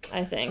one,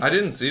 I think. I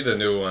didn't see the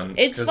new one.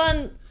 It's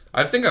fun.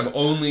 I think I've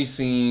only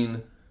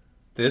seen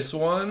this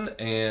one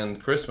and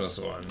Christmas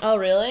one. Oh,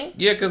 really?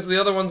 Yeah, because the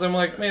other ones I'm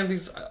like, man,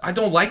 I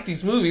don't like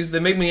these movies.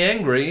 They make me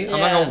angry. I'm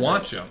not going to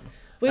watch them.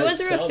 We went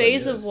through a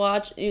phase of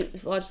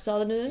saw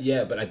the news?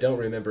 Yeah, but I don't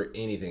remember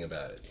anything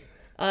about it.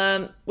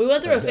 We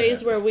went through a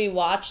phase where we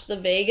watched the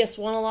Vegas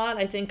one a lot,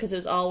 I think because it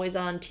was always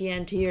on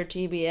TNT or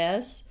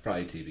TBS.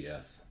 Probably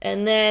TBS.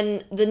 And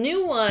then the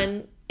new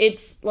one,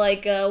 it's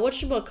like,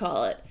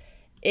 whatchamacallit?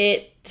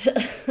 It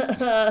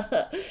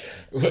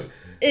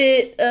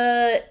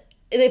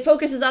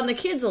focuses on the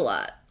kids a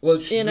lot. Well,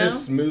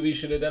 this movie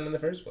should have done in the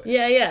first place.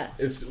 Yeah.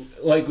 It's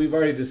like we've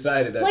already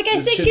decided that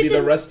this should be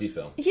the Rusty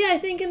film. Yeah, I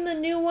think in the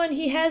new one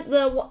he has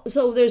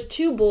so there's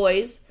two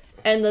boys,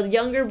 and the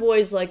younger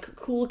boy's like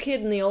cool kid,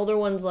 and the older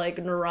one's like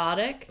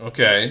neurotic.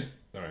 Okay.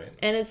 All right.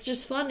 And it's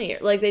just funnier.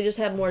 Like they just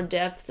have more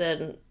depth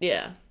and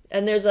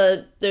and there's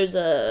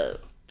a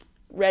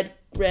red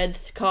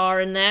car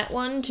in that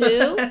one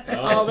too.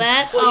 All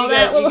that.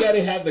 You got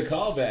to have the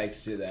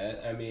callbacks to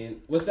that. I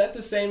mean, was that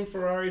the same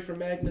Ferrari for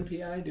Magnum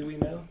PI? Do we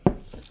know?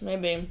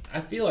 Maybe.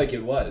 I feel like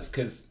it was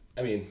because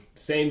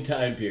same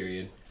time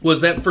period.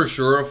 Was that for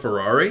sure a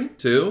Ferrari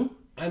too?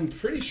 I'm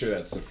pretty sure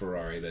that's the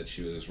Ferrari that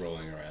she was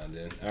rolling around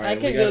in. All right,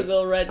 I could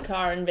Google red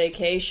car and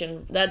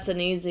Vacation. That's an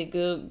easy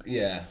Google.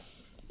 Yeah.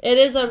 It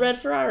is a red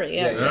Ferrari.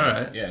 Yeah.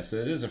 All right. Yeah, so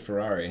it is a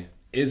Ferrari.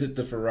 Is it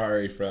the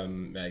Ferrari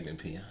from Magnum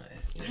PI?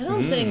 Yeah. I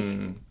don't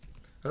think.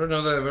 I don't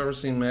know that I've ever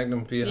seen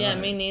Magnum PI. Yeah,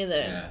 me neither.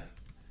 Yeah.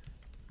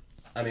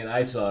 I mean,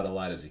 I saw it a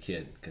lot as a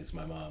kid because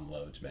my mom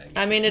loved Magnum.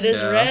 I mean, it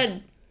is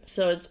red,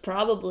 so it's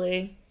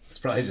probably... It's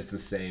probably just the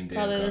same damn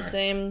Probably car. the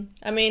same.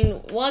 I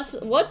mean, what's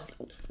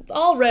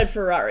all red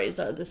Ferraris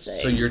are the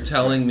same. So you're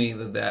telling me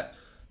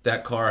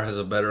that car has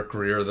a better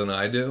career than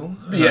I do?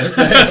 Yes.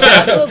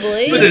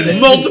 Probably. Been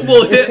in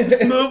multiple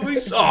hit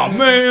movies? Oh,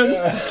 man.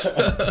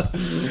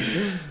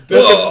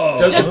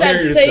 Don't just that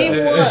yourself.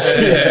 same one.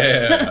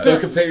 Yeah.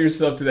 Don't compare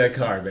yourself to that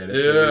car, man.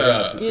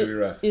 It's gonna be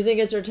rough. You think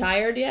it's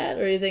retired yet,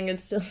 or you think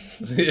it's still...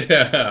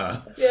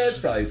 Yeah. Yeah, it's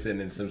probably sitting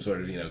in some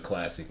sort of,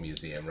 classic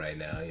museum right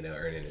now,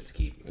 earning its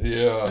keep.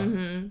 Yeah.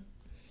 Mm-hmm.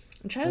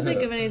 I'm trying to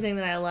think of anything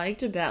that I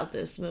liked about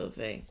this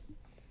movie.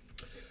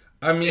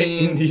 I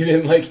mean... You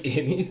didn't like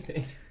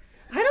anything?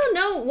 I don't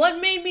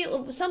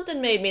know.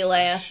 Something made me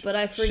laugh, but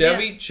I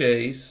forget. Chevy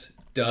Chase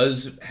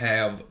does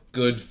have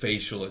good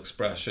facial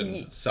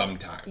expressions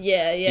sometimes.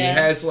 Yeah. He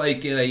has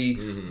like a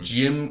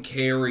Jim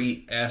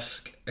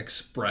Carrey-esque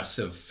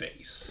expressive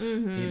face.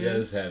 Mm-hmm. He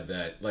does have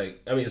that.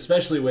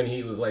 Especially when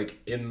he was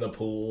in the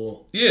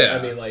pool. Yeah.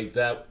 I mean,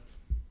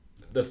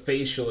 the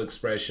facial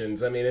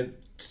expressions. I mean, it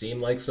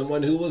seemed like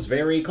someone who was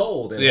very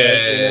cold. And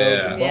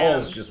the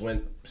balls just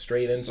went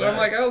straight inside. So I'm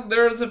like,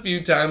 there's a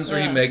few times where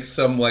he makes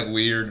some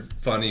weird,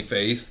 funny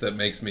face that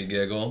makes me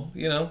giggle.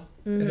 It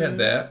had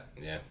that.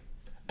 Yeah.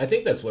 I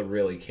think that's what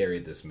really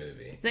carried this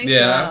movie. I think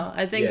so.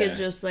 I think it's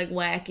just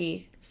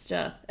wacky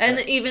stuff, and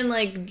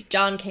even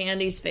John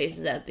Candy's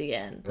faces at the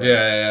end. Right?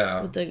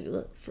 Yeah. With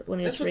when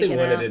he was that's what they freaking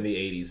wanted out. in the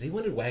 '80s. They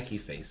wanted wacky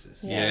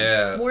faces.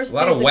 Yeah. More a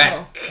lot of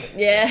whack.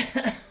 Yeah.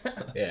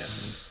 Yeah.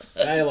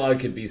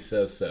 Dialogue could be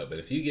so, but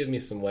if you give me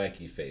some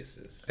wacky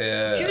faces,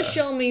 just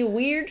show me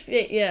weird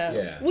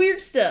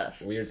weird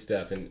stuff. Weird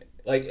stuff, and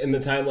in the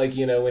time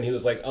when he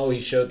was he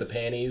showed the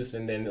panties,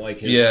 and then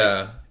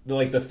his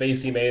the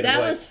face he made. That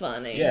was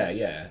funny.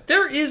 Yeah.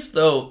 There is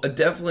though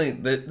definitely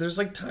there's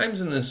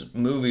times in this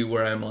movie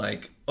where I'm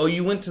like, oh,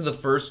 you went to the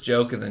first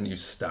joke and then you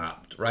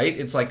stopped, right?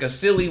 It's a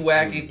silly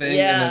wacky thing,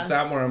 and it's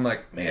not where I'm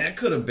like, man, it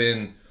could have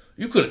been.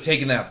 You could have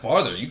taken that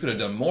farther. You could have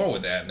done more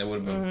with that, and it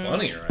would have been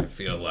funnier, I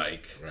feel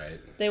like. Right.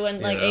 They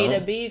went A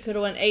to B. You could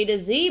have went A to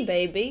Z,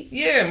 baby.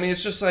 Yeah, I mean,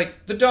 it's just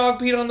the dog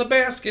peed on the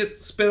basket,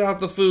 spit out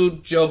the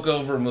food, joke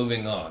over,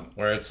 moving on.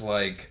 Where it's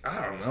I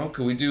don't know,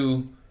 could we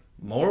do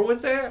more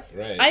with that?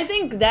 Right. I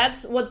think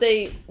that's what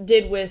they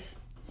did with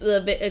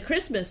the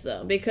Christmas,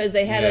 though, because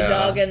they had a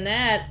dog in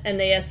that, and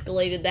they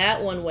escalated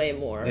that one way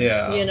more.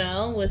 Yeah.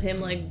 With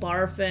him,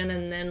 barfing,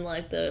 and then,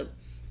 the...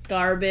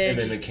 garbage.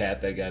 And then the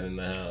cat that got in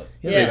the house.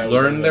 They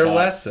learned their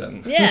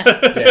lesson. Yeah. So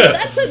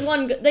that's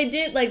one they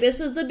did this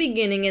is the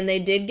beginning, and they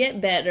did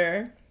get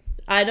better.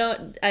 I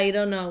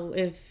don't know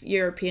if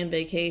European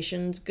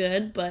Vacation's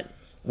good, but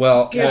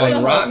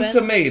on Rotten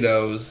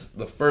Tomatoes,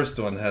 the first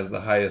one has the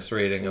highest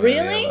rating of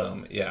any of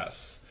them.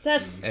 Yes.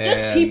 That's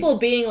just people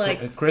being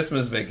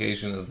Christmas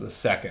Vacation is the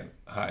second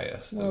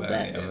highest of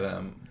any of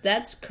them.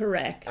 That's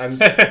correct.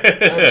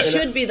 It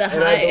should be the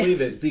highest. I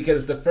believe it,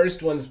 because the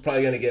first one's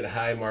probably going to get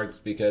high marks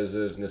because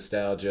of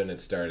nostalgia, and it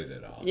started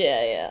it all.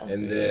 Yeah.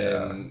 And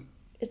then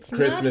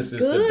Christmas not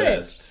is good. the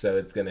best, so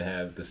it's going to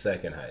have the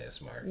second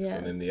highest marks. Yeah.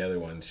 And then the other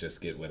ones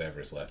just get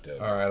whatever's left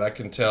over. All right, I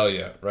can tell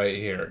you right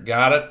here.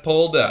 Got it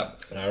pulled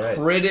up. All right.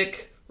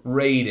 Critic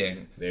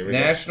rating. There we go.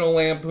 National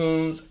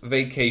Lampoon's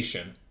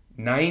Vacation.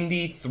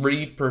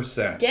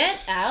 93%.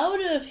 Get out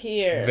of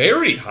here.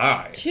 Very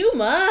high. Too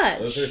much.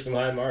 Those are some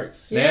high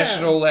marks. Yeah.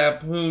 National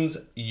Lampoon's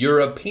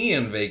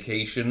European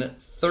Vacation.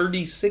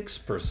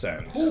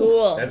 36%.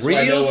 Cool. That's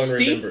why Real no one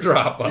steep remembers.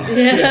 drop off.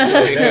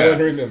 No one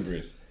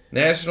remembers.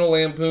 National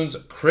Lampoon's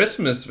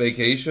Christmas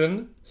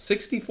Vacation,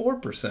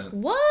 64%.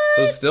 What?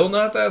 So still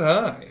not that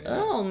high.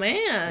 Oh,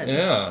 man.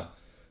 Yeah.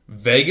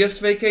 Vegas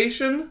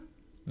Vacation,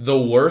 the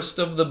worst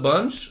of the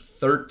bunch,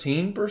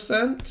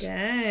 13%.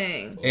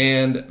 Dang.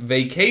 And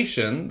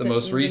Vacation, the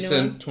most the new one?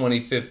 recent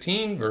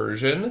 2015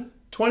 version,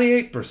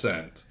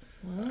 28%.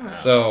 Wow.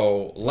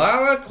 So, a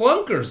lot of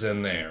clunkers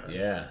in there.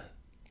 Yeah.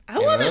 I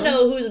want to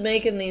know who's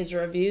making these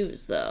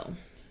reviews, though.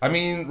 I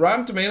mean,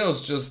 Rotten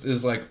Tomatoes just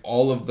is like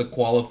all of the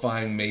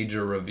qualifying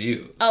major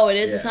reviews. Oh, it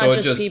is? Yeah. It's not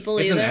So just people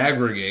it's either? an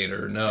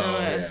aggregator. No,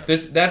 yeah.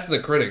 That's the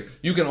critic.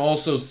 You can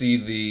also see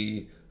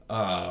the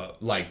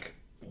like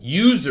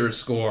user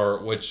score,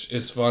 which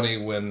is funny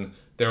when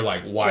they're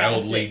like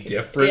wildly Drastic.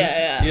 different.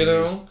 Yeah. You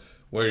know,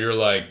 where you're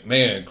like,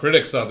 man,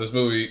 critics thought this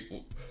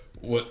movie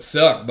would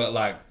suck, but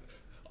like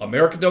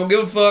America don't give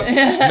a fuck.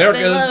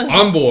 America's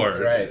on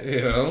board. Right.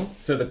 You know.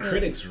 So the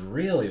critics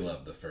really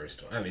loved the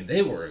first one. I mean,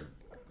 they were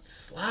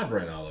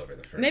slobbering all over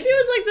the first Maybe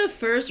it was like the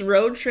first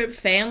road trip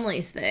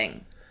family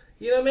thing.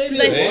 You know, maybe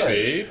 'Cause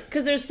it was.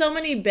 Because there's so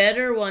many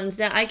better ones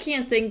now. I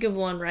can't think of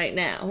one right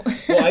now.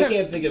 Well, I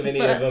can't think of any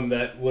of them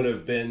that would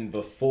have been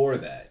before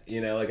that. You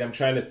know, like I'm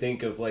trying to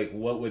think of like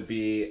what would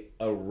be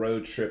a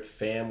road trip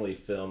family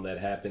film that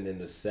happened in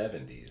the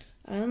 70s.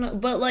 I don't know.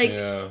 But like,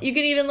 you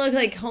can even look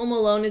like Home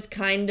Alone is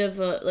kind of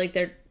like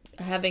they're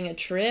having a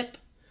trip.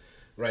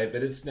 Right,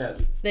 but it's not.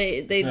 They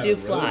it's not do a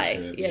road fly.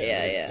 trip.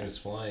 Yeah. There's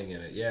flying in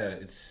it. Yeah,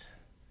 it's.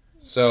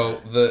 So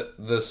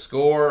the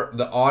score,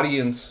 the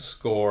audience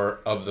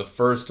score of the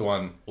first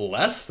one,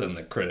 less than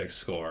the critic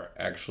score,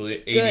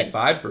 actually,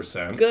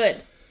 85%. Good.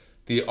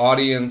 The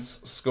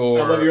audience score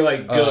I love you're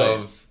like,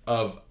 good.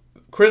 of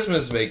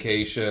Christmas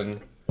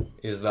Vacation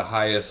is the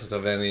highest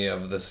of any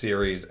of the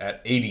series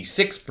at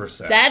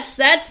 86%. That's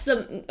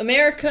the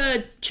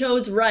America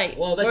chose right.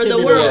 Well, that or could the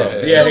be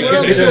world. Yeah, the it could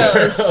world be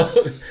chose.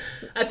 world.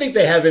 I think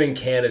they have it in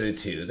Canada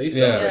too. They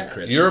celebrate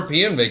Christmas.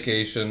 European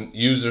Vacation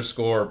user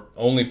score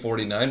only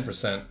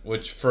 49%,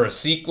 which for a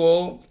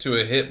sequel to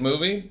a hit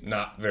movie,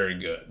 not very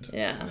good.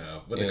 Yeah.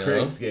 No, but the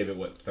critics gave it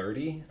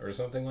 30 or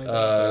something like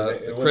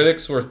that. So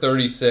critics were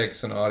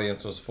 36 and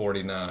audience was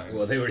 49.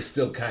 Well, they were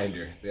still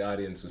kinder. The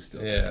audience was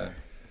still Yeah.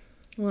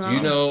 Wow. Do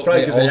you know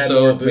probably they 'cause it had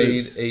more also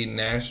made boobs. a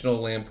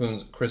National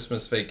Lampoon's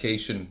Christmas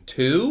Vacation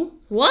 2?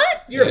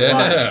 What? You're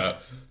lying. Yeah.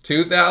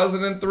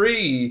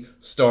 2003,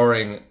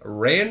 starring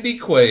Randy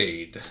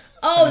Quaid.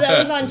 Oh, that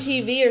was on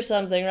TV or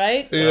something,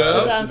 right? Yeah. It was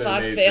Must on have been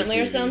Fox made for Family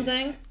or TV.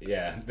 something.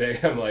 Yeah,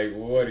 I'm like,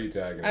 what are you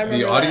talking about? remember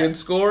The that. audience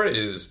score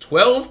is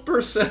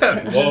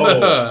 12%.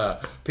 Whoa.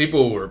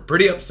 People were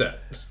pretty upset.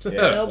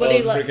 Yeah.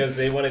 Nobody well, it's because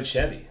they wanted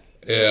Chevy.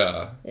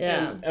 Yeah.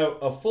 Yeah. And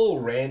a full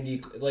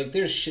Randy, like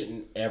there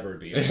shouldn't ever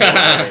be a full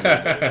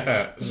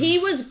Randy. He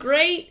was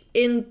great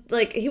in,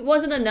 like, he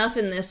wasn't enough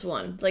in this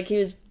one. Like, he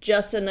was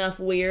just enough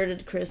weird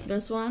at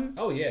Christmas one.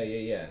 Oh yeah.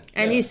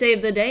 And Yeah. he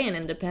saved the day in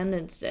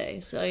Independence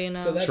Day. So, you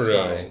know, So that's True.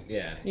 fine.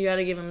 Yeah, you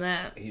gotta give him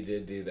that. he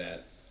did do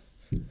that.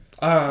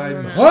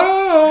 I'm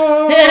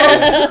home.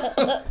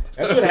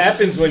 That's what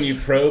happens when you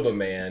probe a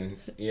man,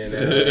 you know,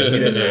 and he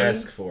didn't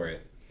ask for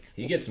it.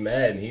 He gets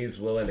mad and he's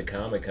willing to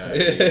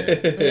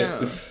kamikaze you.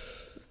 Yeah.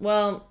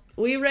 Well,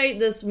 we rate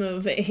this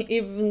movie,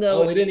 even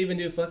though... Oh, we didn't even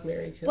do Fuck,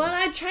 Marry, Kill. But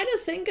I try to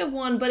think of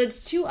one, but it's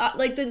too...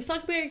 like, the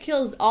Fuck, Marry,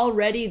 Kill is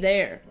already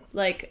there.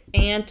 Like,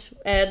 Aunt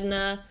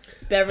Edna,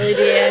 Beverly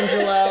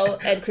D'Angelo,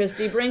 and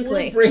Christy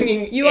Brinkley. We're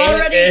bringing You Aunt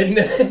already-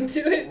 Edna into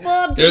it.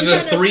 Well, I'm There's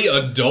just the trying to- 3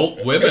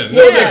 adult women.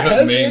 Yeah. The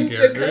cousin, main the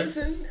characters.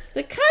 cousin.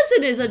 The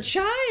cousin is a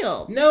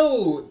child.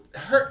 No,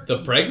 her.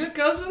 The pregnant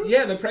cousin?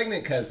 Yeah, the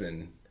pregnant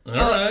cousin. All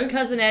right.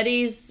 Cousin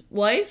Eddie's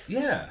wife?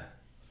 Yeah,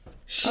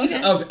 she's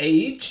Okay. of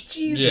age.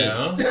 Jesus.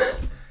 Yeah.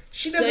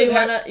 She So doesn't you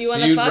have. wanna So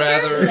you'd fuck her?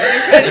 rather- Is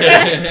that what you're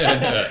trying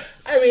to say?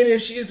 I mean,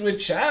 if she's with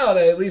child,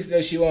 at least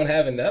she won't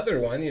have another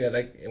one. You know,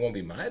 like it won't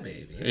be my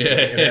baby. So,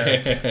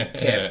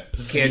 you know,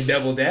 can't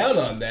double down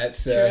on that.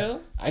 So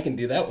True. I can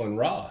do that one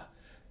raw.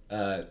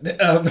 But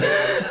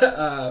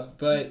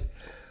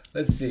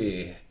let's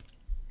see.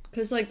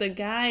 Because, like, the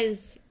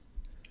guys...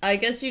 I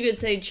guess you could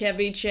say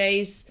Chevy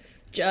Chase,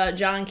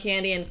 John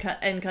Candy, and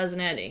Cousin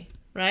Eddie,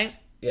 right?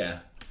 Yeah.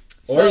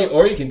 So-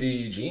 Or you can do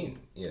Eugene.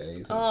 Yeah.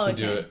 Oh, okay.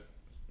 Do it.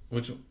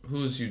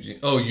 Who's Eugene?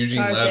 Oh,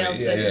 Eugene Car Levy.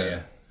 salesman. Yeah.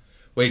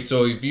 Wait,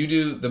 so if you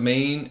do the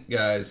main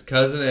guys,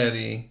 Cousin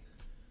Eddie,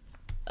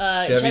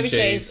 Chevy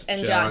Chase,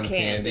 and John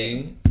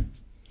Candy.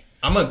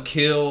 I'm gonna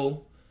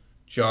kill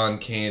John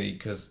Candy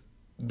because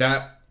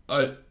that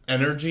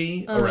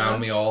energy around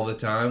me all the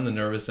time, the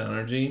nervous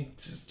energy,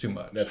 it's just too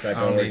much. That's not I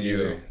don't gonna need work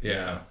you. either.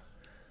 Yeah.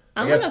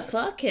 I'm I guess- gonna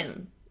fuck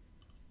him.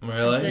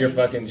 Really? You're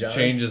fucking John?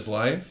 Change his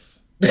life?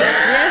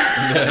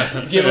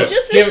 Yeah. Give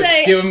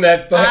him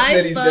that fuck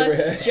that he's never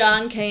had. I fucked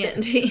John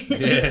Candy.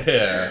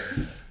 Yeah.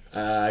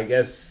 I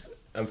guess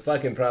I'm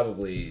fucking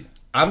probably...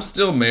 I'm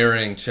still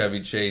marrying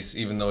Chevy Chase,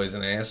 even though he's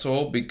an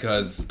asshole,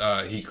 because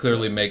he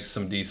clearly makes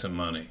some decent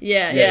money.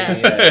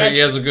 Yeah. He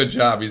has a good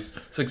job. He's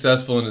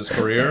successful in his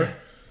career.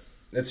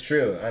 That's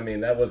true. I mean,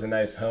 that was a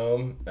nice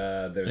home.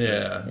 There's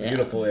a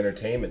beautiful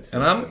entertainment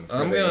system.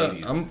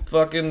 And I'm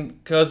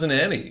fucking Cousin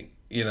Eddie,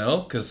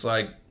 because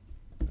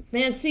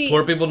man, see,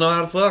 poor people know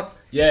how to fuck.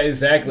 Yeah,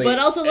 exactly. But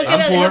also look at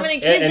how many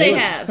kids they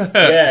have.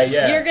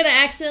 Yeah. You're gonna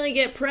accidentally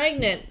get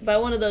pregnant by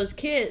one of those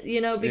kids,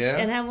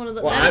 and have one of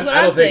those. Well, that's what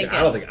I'm thinking.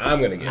 I don't think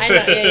I'm gonna get. I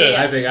know.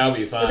 Yeah. I think I'll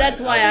be fine. But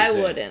that's why I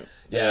wouldn't.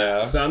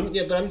 Yeah. So I'm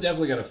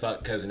definitely gonna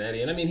fuck Cousin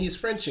Eddie, and I mean he's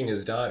Frenching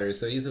his daughter,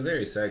 so he's a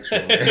very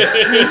sexual man.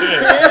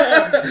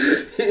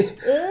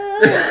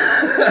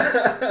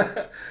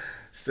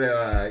 So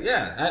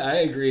I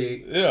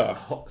agree. Yeah.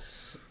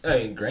 I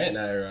mean, Grant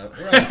and I are on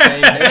the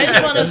same page. I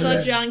just want to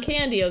fuck John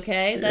Candy,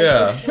 okay? All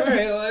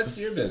right, well, that's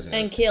your business.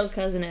 And kill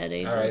Cousin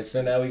Eddie. All right,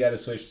 so now we got to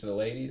switch to the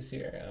ladies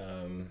here.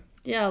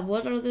 Yeah,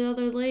 what are the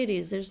other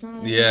ladies? There's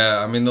not.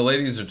 Yeah, I mean the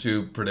ladies are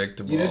too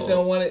predictable. You just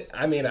don't want it.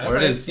 I mean, I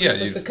might sleep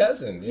with the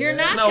cousin. You're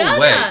not no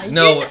gonna. way.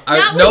 No,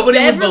 nobody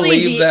would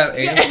believe that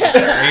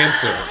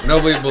answer.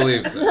 Nobody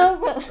believes it.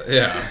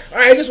 Yeah. All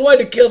right, I just wanted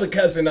to kill the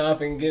cousin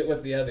off and get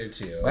with the other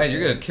two. Man,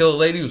 you're gonna kill a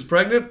lady who's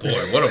pregnant?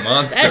 Boy, what a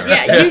monster!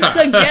 You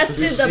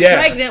suggested the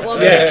pregnant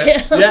woman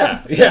to kill.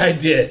 Yeah, I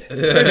did.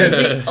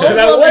 Because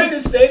I wanted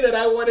to say that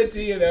I wanted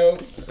to,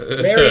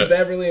 marry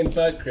Beverly and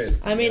fuck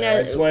Christy. I mean,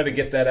 I just wanted to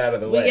get that out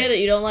of the way. We get it.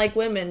 You don't like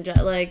women,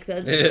 like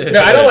that's.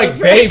 No, I don't like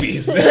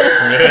babies.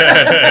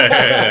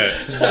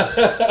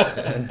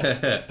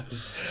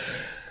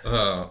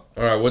 All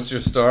right, what's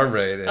your star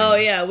rating? Oh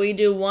yeah, we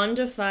do 1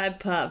 to 5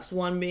 puffs.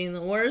 1 being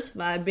the worst,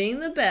 5 being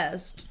the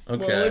best.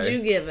 Okay. What would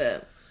you give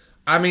it?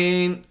 I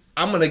mean,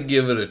 I'm gonna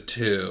give it a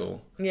 2.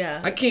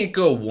 Yeah. I can't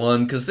go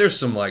 1 because there's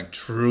some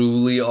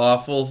truly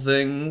awful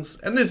things,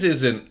 and this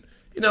isn't.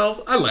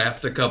 I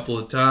laughed a couple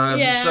of times.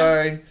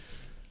 Yeah.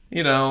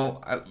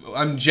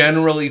 I'm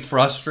generally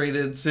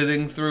frustrated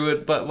sitting through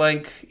it, but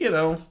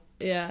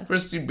Yeah.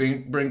 Christy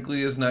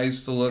Brinkley is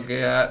nice to look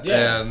at,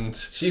 and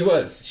she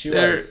was.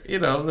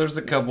 There's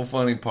a couple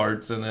funny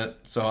parts in it,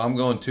 so I'm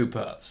going 2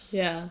 puffs.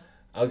 Yeah.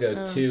 I'll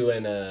go 2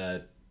 and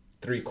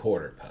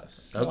 3/4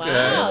 puffs. Okay.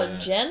 Wow,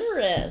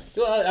 generous.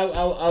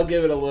 Well, I'll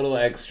give it a little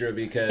extra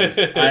because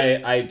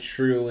I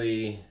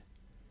truly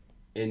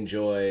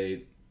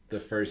enjoy the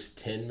first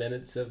 10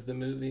 minutes of the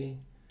movie.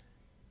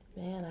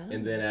 Man,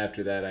 and then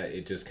after that,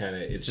 it's just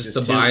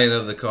the buying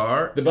of the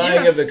car. The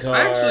buying of the car.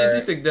 I actually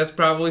do think that's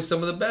probably some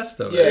of the best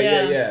of it.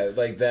 Yeah.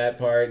 Like that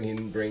part, and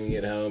him bringing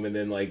it home, and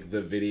then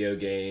the video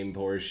game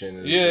portion.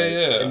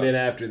 And then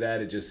after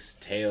that, it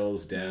just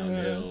tails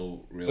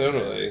downhill. Really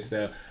totally. Good.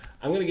 So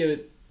I'm gonna give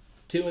it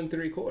 2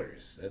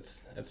 3/4.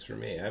 That's for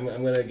me. I'm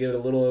gonna give it a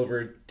little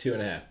over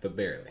 2.5, but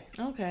barely.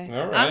 Okay.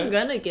 All right. I'm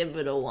gonna give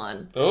it a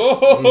 1.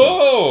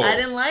 Oh. I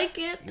didn't like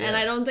it, and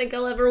I don't think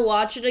I'll ever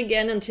watch it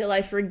again until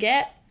I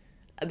forget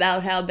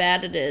about how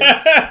bad it is.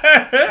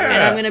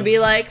 And I'm going to be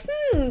like,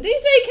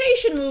 these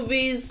vacation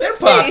movies, they're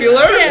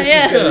popular.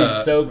 It's going to be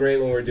so great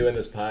when we're doing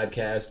this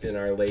podcast in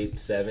our late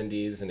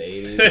 70s and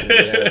 80s. And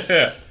we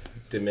have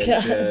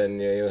dementia. And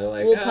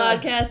will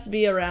podcasts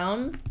be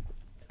around?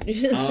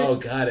 Oh,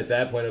 God. At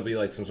that point, it'll be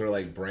like some sort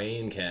of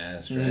brain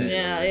cast, right?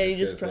 Yeah, you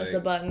just press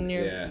a button,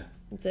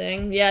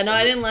 thing. Yeah, no,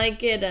 I didn't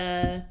like it.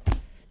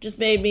 Just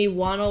made me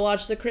want to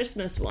watch the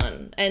Christmas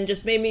one. And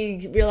just made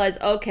me realize,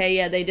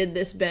 okay, they did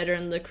this better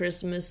in the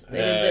Christmas. They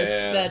did this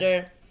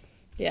better.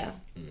 Yeah.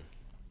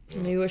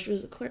 Maybe wish it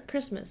was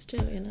Christmas, too,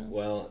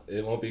 Well,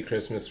 it won't be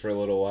Christmas for a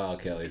little while,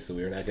 Kelly, so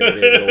we're not going to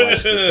be able to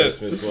watch the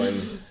Christmas one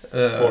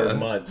for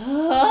months.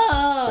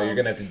 Oh. So you're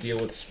going to have to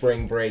deal with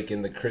spring break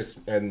and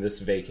this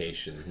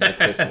vacation, the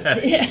Christmas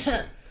vacation.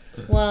 Yeah.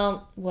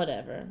 Well,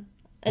 whatever.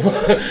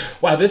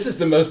 Wow, this is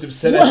the most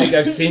upset I think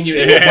I've seen you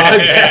in a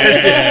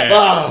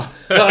podcast.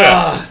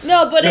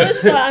 No, but it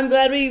was fun. I'm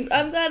glad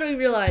we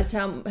realized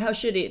how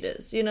shitty it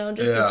is.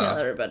 Just to tell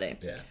everybody.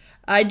 Yeah.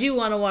 I do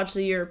want to watch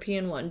the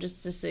European one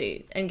just to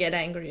see and get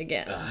angry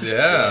again.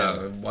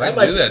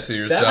 Why do that to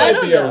yourself? That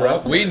might be a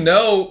rough one. We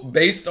know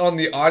based on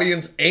the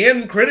audience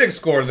and critic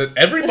score that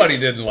everybody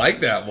didn't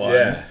like that one.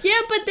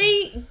 Yeah, but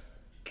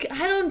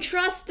I don't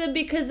trust them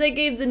because they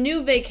gave the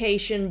new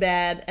Vacation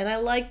bad, and I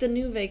like the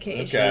new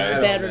Vacation.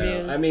 Bad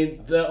reviews. I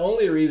mean, the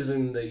only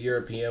reason the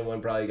European one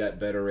probably got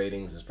better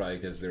ratings is probably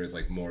because there's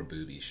more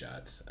booby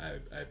shots. I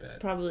bet.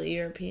 Probably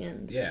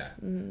Europeans. Yeah.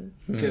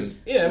 Because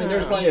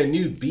there's probably a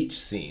new beach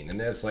scene, and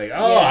that's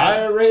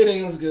higher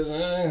ratings because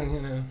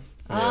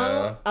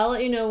I'll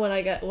let you know when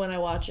I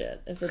watch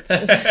it if it's.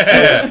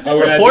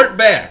 Report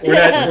back.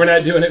 We're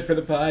not doing it for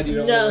the pod. You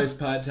don't want to waste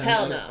pod time.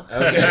 Hell no.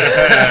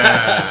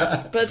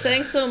 Okay. But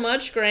thanks so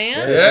much,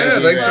 Grant. Yeah,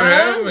 thanks for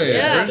having me.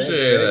 Yeah.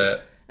 Appreciate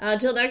it.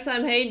 Until next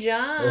time, hey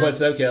John. What's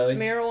up, Kelly?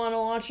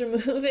 Marijuana watch a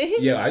movie?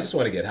 Yeah, I just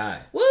want to get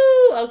high. Woo!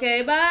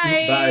 Okay,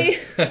 bye.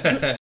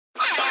 Bye.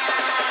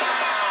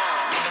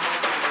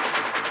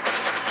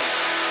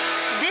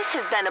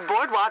 been a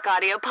Boardwalk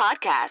Audio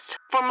podcast.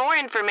 For more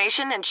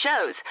information and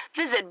shows,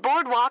 visit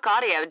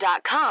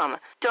boardwalkaudio.com.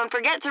 Don't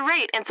forget to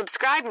rate and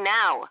subscribe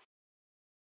now.